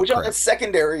is Facebook crap. Which on a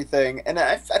secondary thing, and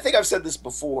I think I've said this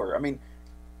before. I mean,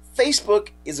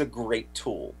 Facebook is a great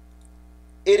tool.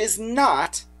 It is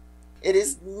not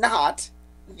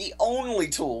the only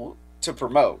tool to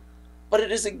promote, but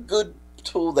it is a good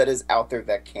tool that is out there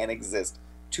that can exist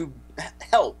to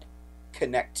help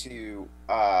connect to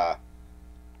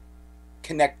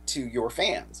your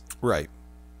fans. Right.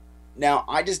 Now,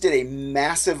 I just did a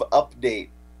massive update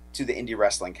to the indie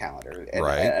wrestling calendar, and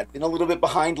I've been a little bit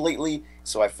behind lately,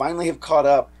 so I finally have caught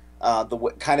up.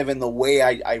 Kind of in the way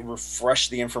I refresh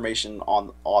the information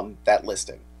on that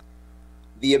listing.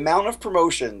 The amount of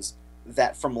promotions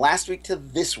that from last week to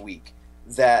this week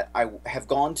that I have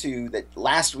gone to that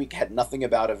last week had nothing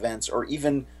about events, or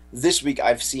even this week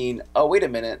I've seen, oh, wait a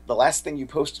minute, the last thing you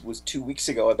posted was 2 weeks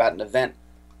ago about an event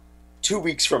 2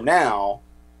 weeks from now,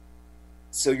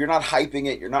 so you're not hyping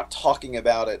it, you're not talking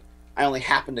about it. I only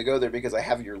happen to go there because I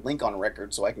have your link on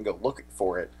record so I can go look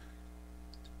for it.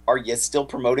 Are you still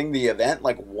promoting the event?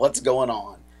 Like, what's going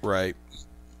on? Right.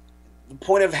 The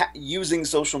point of using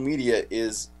social media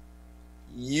is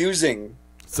using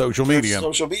social media.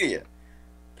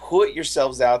 Put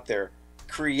yourselves out there.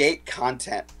 Create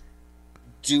content.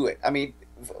 Do it. I mean,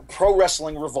 Pro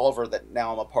Wrestling Revolver that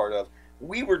now I'm a part of,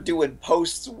 we were doing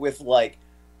posts with, like,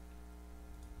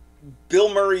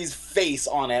 Bill Murray's face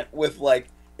on it with, like,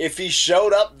 if he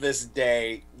showed up this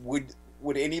day, would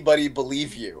anybody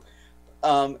believe you?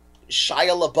 Shia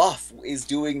LaBeouf is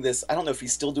doing this. I don't know if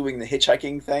he's still doing the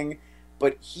hitchhiking thing,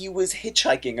 but he was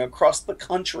hitchhiking across the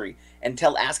country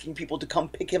until asking people to come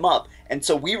pick him up. And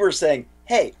so we were saying,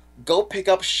 hey, go pick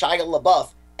up Shia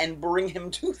LaBeouf and bring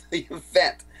him to the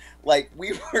event. Like,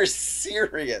 we were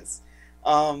serious.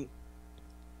 We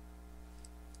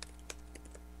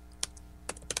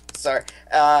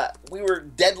were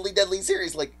deadly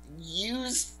serious. Like,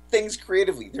 use things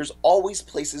creatively. There's always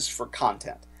places for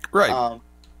content. Right.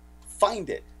 Find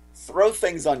it. Throw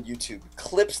things on YouTube.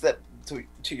 Clips that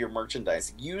to your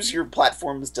merchandise. Use your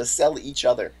platforms to sell each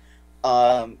other.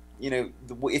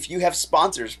 If you have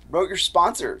sponsors, promote your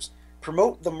sponsors.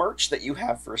 Promote the merch that you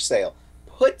have for sale.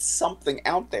 Put something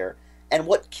out there. And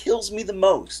what kills me the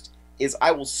most is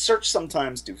I will search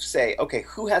sometimes to say, okay,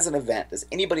 who has an event? Does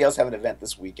anybody else have an event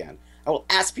this weekend? I will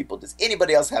ask people, does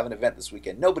anybody else have an event this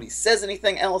weekend? Nobody says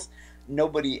anything else.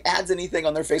 Nobody adds anything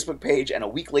on their Facebook page. And a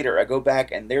week later, I go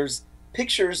back and there's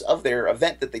pictures of their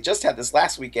event that they just had this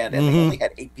last weekend, and they only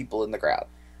had 8 people in the crowd.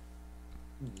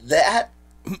 That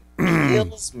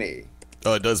kills me.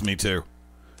 Oh, it does me too.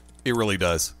 It really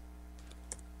does.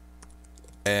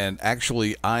 And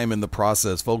actually, I'm in the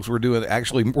process, folks. We're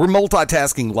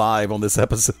multitasking live on this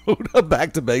episode of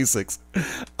Back to Basics,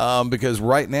 because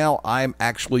right now I'm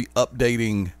actually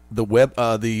updating the web.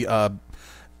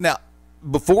 Now,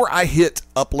 before I hit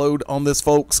upload on this,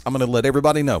 folks, I'm going to let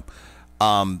everybody know.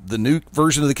 The new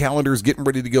version of the calendar is getting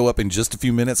ready to go up in just a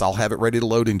few minutes. I'll have it ready to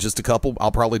load in just a couple.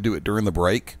 I'll probably do it during the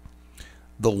break.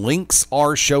 The links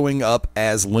are showing up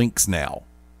as links now.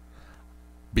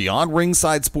 Beyond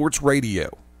Ringside Sports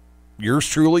Radio, yours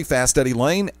truly, Fast Eddie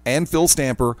Lane, and Phil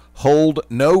Stamper hold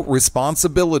no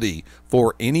responsibility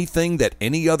for anything that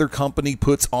any other company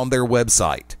puts on their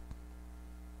website.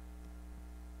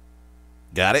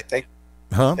 Got it? Thank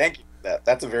you.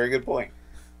 That's a very good point.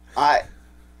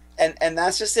 And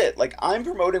that's just it. Like, I'm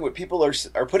promoting what people are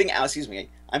putting out. Excuse me.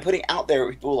 I'm putting out there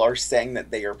what people are saying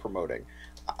that they are promoting.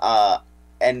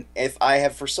 And if I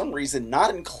have for some reason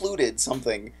not included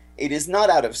something, it is not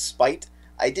out of spite.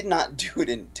 I did not do it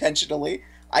intentionally.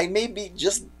 I maybe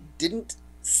just didn't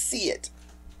see it.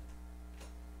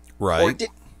 Right. Or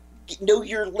didn't know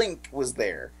your link was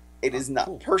there. It is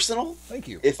not personal. Thank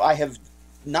you. If I have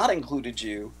not included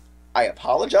you, I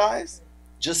apologize.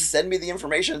 Just send me the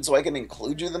information so I can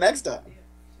include you the next time.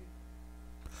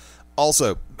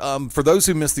 Also, for those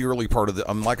who missed the early part of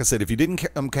the, like I said, if you didn't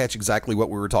catch exactly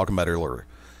what we were talking about earlier,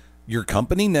 your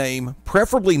company name,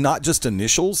 preferably not just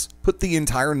initials, put the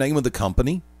entire name of the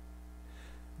company,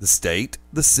 the state,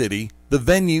 the city, the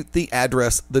venue, the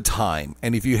address, the time.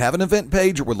 And if you have an event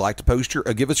page or would like to post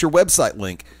give us your website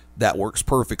link, that works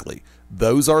perfectly.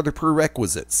 Those are the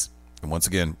prerequisites. And once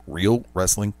again, real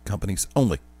wrestling companies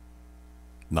only.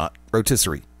 Not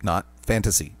rotisserie, not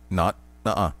fantasy, not,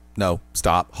 no,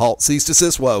 stop, halt, cease,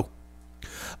 desist, whoa.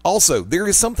 Also, there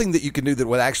is something that you can do that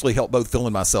would actually help both Phil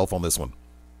and myself on this one.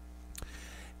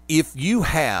 If you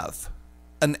have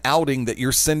an outing that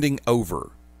you're sending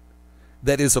over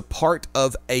that is a part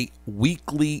of a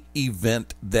weekly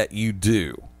event that you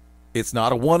do, it's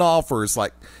not a one-off, or it's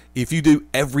like if you do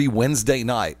every Wednesday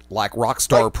night, like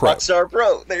Rockstar Pro. Rockstar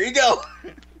Pro, there you go.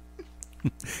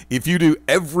 If you do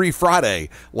every Friday,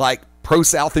 like Pro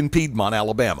South in Piedmont,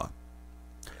 Alabama,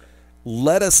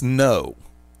 let us know.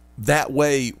 That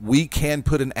way we can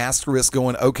put an asterisk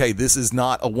going, okay, this is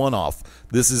not a one-off.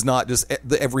 This is not just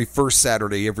every first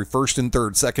Saturday, every first and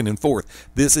third, second and fourth.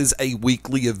 This is a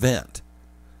weekly event.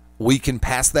 We can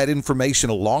pass that information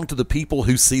along to the people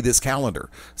who see this calendar.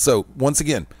 So once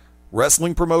again,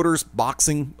 wrestling promoters,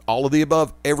 boxing, all of the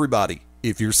above, everybody,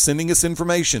 if you're sending us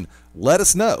information, let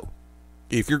us know.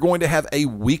 If you're going to have a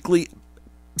weekly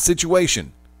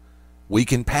situation, we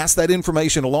can pass that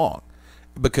information along.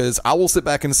 Because I will sit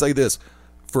back and say this,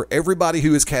 for everybody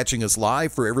who is catching us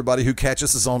live, for everybody who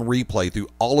catches us on replay through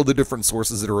all of the different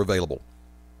sources that are available,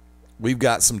 we've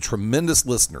got some tremendous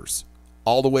listeners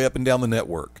all the way up and down the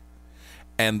network.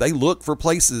 And they look for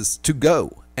places to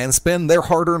go and spend their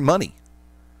hard-earned money.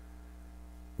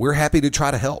 We're happy to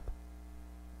try to help.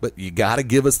 But you got to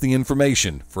give us the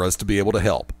information for us to be able to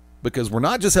help. Because we're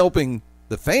not just helping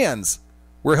the fans,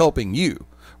 we're helping you.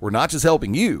 We're not just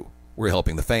helping you, we're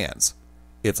helping the fans.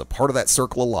 It's a part of that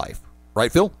circle of life.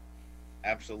 Right, Phil?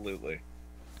 Absolutely.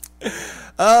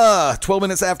 12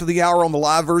 minutes after the hour on the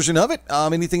live version of it.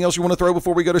 Anything else you want to throw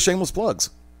before we go to shameless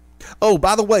plugs? Oh,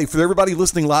 by the way, for everybody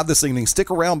listening live this evening, stick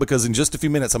around because in just a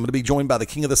few minutes I'm going to be joined by the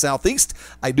King of the Southeast.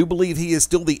 I do believe he is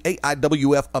still the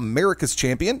AIWF America's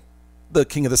Champion, the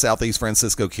King of the Southeast,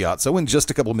 Francisco Chiazzo, in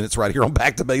just a couple of minutes right here on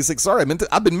Back to Basics. Sorry,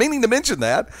 I've been meaning to mention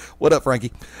that. What up,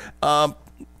 Frankie? But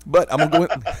I'm going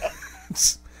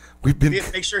to...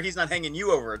 Make sure he's not hanging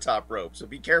you over a top rope, so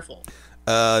be careful.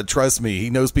 Trust me, he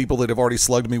knows people that have already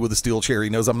slugged me with a steel chair. He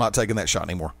knows I'm not taking that shot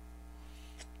anymore.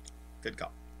 Good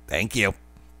call. Thank you.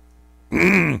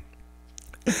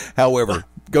 However,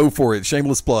 go for it.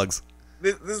 Shameless plugs.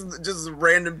 This is just a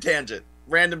random tangent.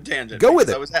 Go with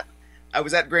it. I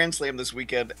was at Grand Slam this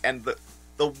weekend, and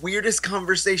the weirdest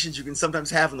conversations you can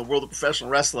sometimes have in the world of professional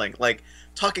wrestling, like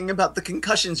talking about the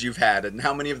concussions you've had and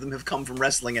how many of them have come from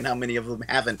wrestling and how many of them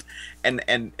haven't. And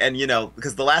you know,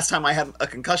 because the last time I had a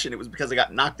concussion, it was because I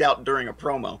got knocked out during a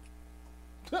promo.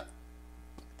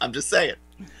 I'm just saying.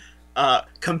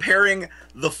 Comparing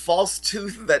the false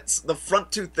tooth the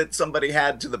front tooth that somebody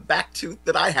had to the back tooth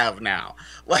that I have now.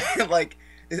 Like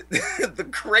the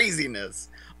craziness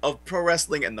of pro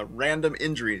wrestling and the random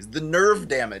injuries, the nerve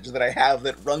damage that I have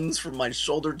that runs from my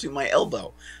shoulder to my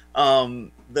elbow,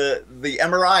 the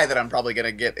MRI that I'm probably going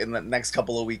to get in the next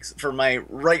couple of weeks for my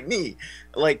right knee,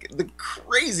 like the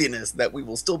craziness that we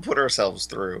will still put ourselves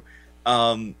through.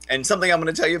 And something I'm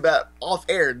going to tell you about off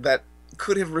air that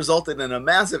could have resulted in a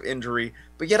massive injury,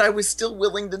 but yet I was still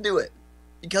willing to do it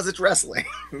because it's wrestling.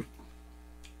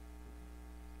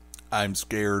 I'm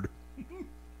scared.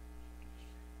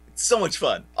 So much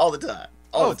fun all the time.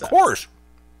 Of course.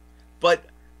 But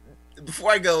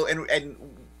before I go and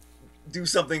do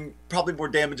something probably more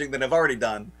damaging than I've already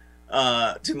done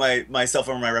to myself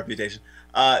or my reputation,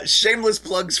 shameless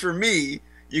plugs for me.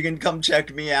 You can come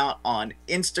check me out on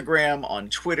Instagram, on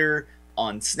Twitter,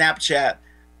 on Snapchat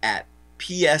at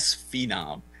PS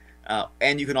Phenom.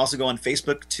 And you can also go on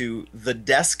Facebook to The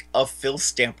Desk of Phil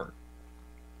Stamper.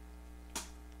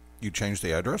 You changed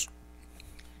the address?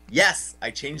 Yes,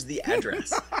 I changed the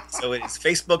address. So it is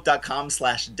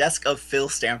facebook.com/Desk of Phil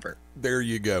Stamper. There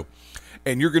you go.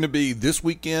 And you're going to be this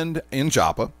weekend in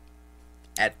Joppa.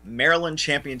 At Maryland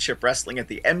Championship Wrestling at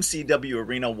the MCW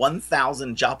Arena,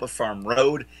 1000 Joppa Farm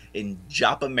Road in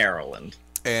Joppa, Maryland.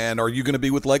 And are you going to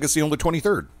be with Legacy on the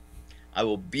 23rd? I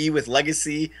will be with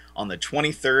Legacy on the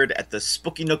 23rd at the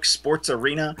Spooky Nook Sports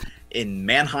Arena in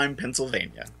Manheim,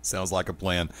 Pennsylvania. Sounds like a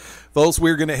plan. Folks,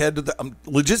 we're going to head to the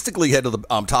logistically head to the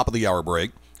top of the hour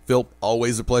break. Phil,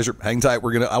 always a pleasure. Hang tight.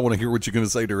 I want to hear what you're going to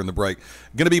say during the break.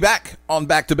 Going to be back on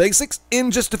Back to Basics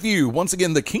in just a few. Once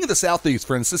again, the King of the Southeast,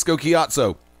 Francisco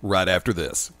Chiazzo, right after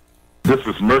this. This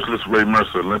is Merciless Ray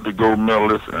Mercer, Olympic gold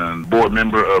medalist and board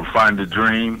member of Find a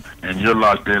Dream, and you're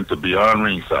locked into Beyond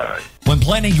Ringside. When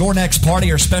planning your next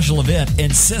party or special event,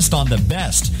 insist on the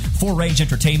best. Full Range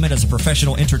Entertainment is a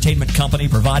professional entertainment company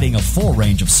providing a full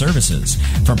range of services.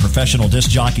 From professional disc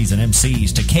jockeys and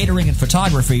MCs to catering and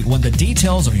photography, when the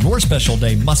details of your special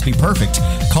day must be perfect,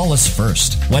 call us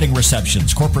first. Wedding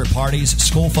receptions, corporate parties,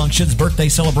 school functions, birthday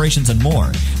celebrations, and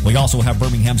more. We also have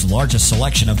Birmingham's largest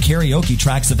selection of karaoke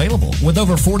tracks available. With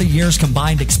over 40 years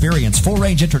combined experience, Full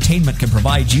Range Entertainment can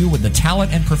provide you with the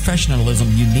talent and professionalism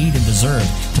you need and deserve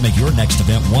to make your next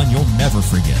event one you'll never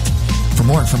forget. For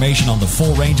more information on the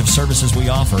full range of services we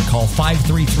offer, call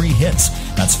 533-HITS.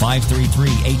 That's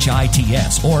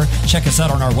 533-HITS. Or check us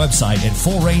out on our website at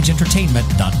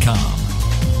fullrangeentertainment.com.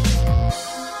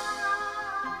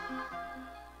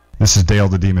 This is Dale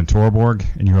the Demon Torborg,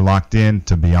 and you're locked in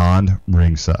to Beyond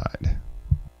Ringside.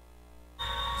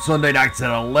 Sunday nights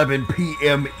at 11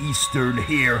 p.m. Eastern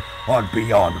here on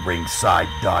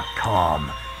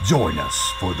BeyondRingside.com. Join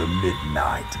us for the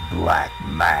Midnight Black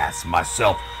Mass.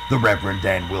 Myself, the Reverend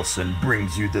Dan Wilson,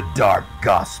 brings you the dark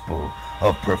gospel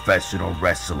of professional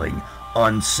wrestling,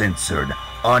 uncensored,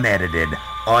 unedited,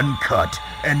 uncut,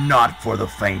 and not for the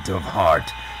faint of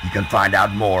heart. You can find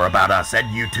out more about us at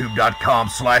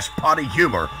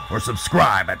youtube.com/pottyhumor or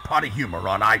subscribe at Potty Humor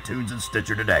on iTunes and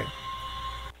Stitcher today.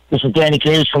 This is Danny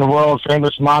Cage from the world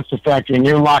famous Monster Factory, and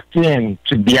you're locked in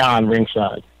to Beyond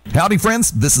Ringside. Howdy,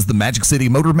 friends. This is the Magic City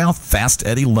Motor Mouth, Fast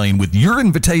Eddie Lane, with your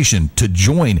invitation to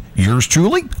join yours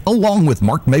truly, along with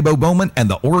Mark Mabo Bowman and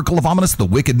the Oracle of Ominous, the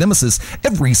Wicked Nemesis,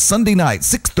 every Sunday night,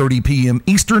 6:30 p.m.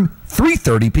 Eastern,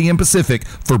 3:30 p.m. Pacific,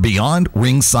 for Beyond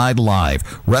Ringside Live.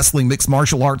 Wrestling, mixed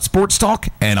martial arts, sports talk,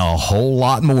 and a whole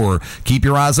lot more. Keep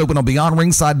your eyes open on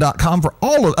BeyondRingside.com for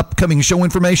all of upcoming show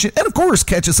information, and of course,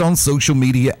 catch us on social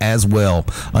media as well.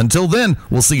 Until then,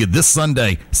 we'll see you this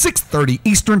Sunday, 6:30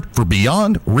 Eastern, for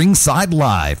Beyond Ringside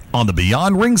Live on the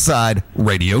Beyond Ringside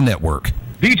Radio Network.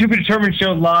 The To Be Determined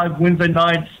show live Wednesday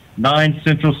nights, 9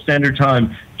 Central Standard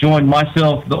Time. Join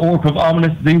myself, the Oracle of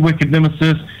Ominous, the Wicked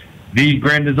Nemesis, the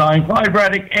Grand Design, Clyde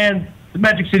Braddock, and the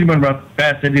Magic City Motor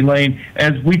Fast Eddie Lane,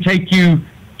 as we take you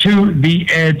to the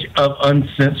edge of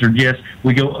uncensored. Yes,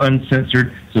 we go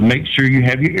uncensored, so make sure you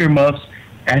have your earmuffs.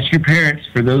 Ask your parents,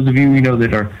 for those of you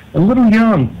that are a little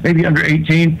young, maybe under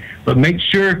 18, but make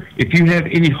sure if you have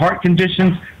any heart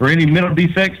conditions or any mental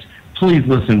defects, please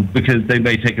listen, because they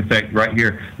may take effect right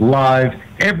here live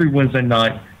every Wednesday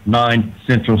night, 9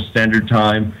 Central Standard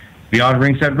Time. Beyond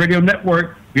Ringside Radio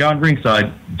Network,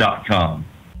 BeyondRingside.com.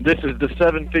 This is the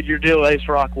seven-figure deal Ace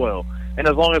Rockwell, and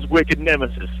as long as Wicked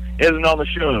Nemesis isn't on the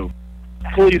show,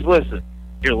 please listen.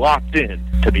 You're locked in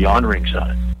to Beyond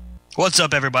Ringside. What's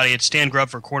up, everybody? It's Stan Grubb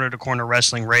for Corner to Corner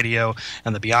Wrestling Radio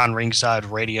and the Beyond Ringside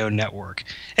Radio Network.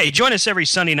 Hey, join us every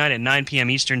Sunday night at 9 p.m.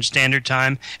 Eastern Standard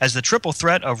Time as the triple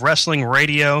threat of wrestling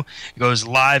radio goes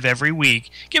live every week,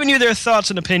 giving you their thoughts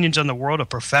and opinions on the world of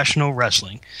professional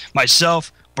wrestling.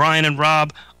 Myself, Brian, and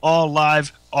Rob, all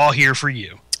live, all here for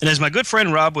you. And as my good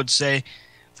friend Rob would say,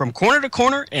 from corner to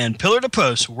corner and pillar to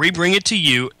post, we bring it to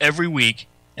you every week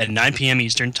at 9 p.m.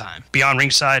 Eastern Time.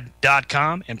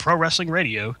 BeyondRingside.com and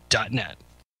ProWrestlingRadio.net.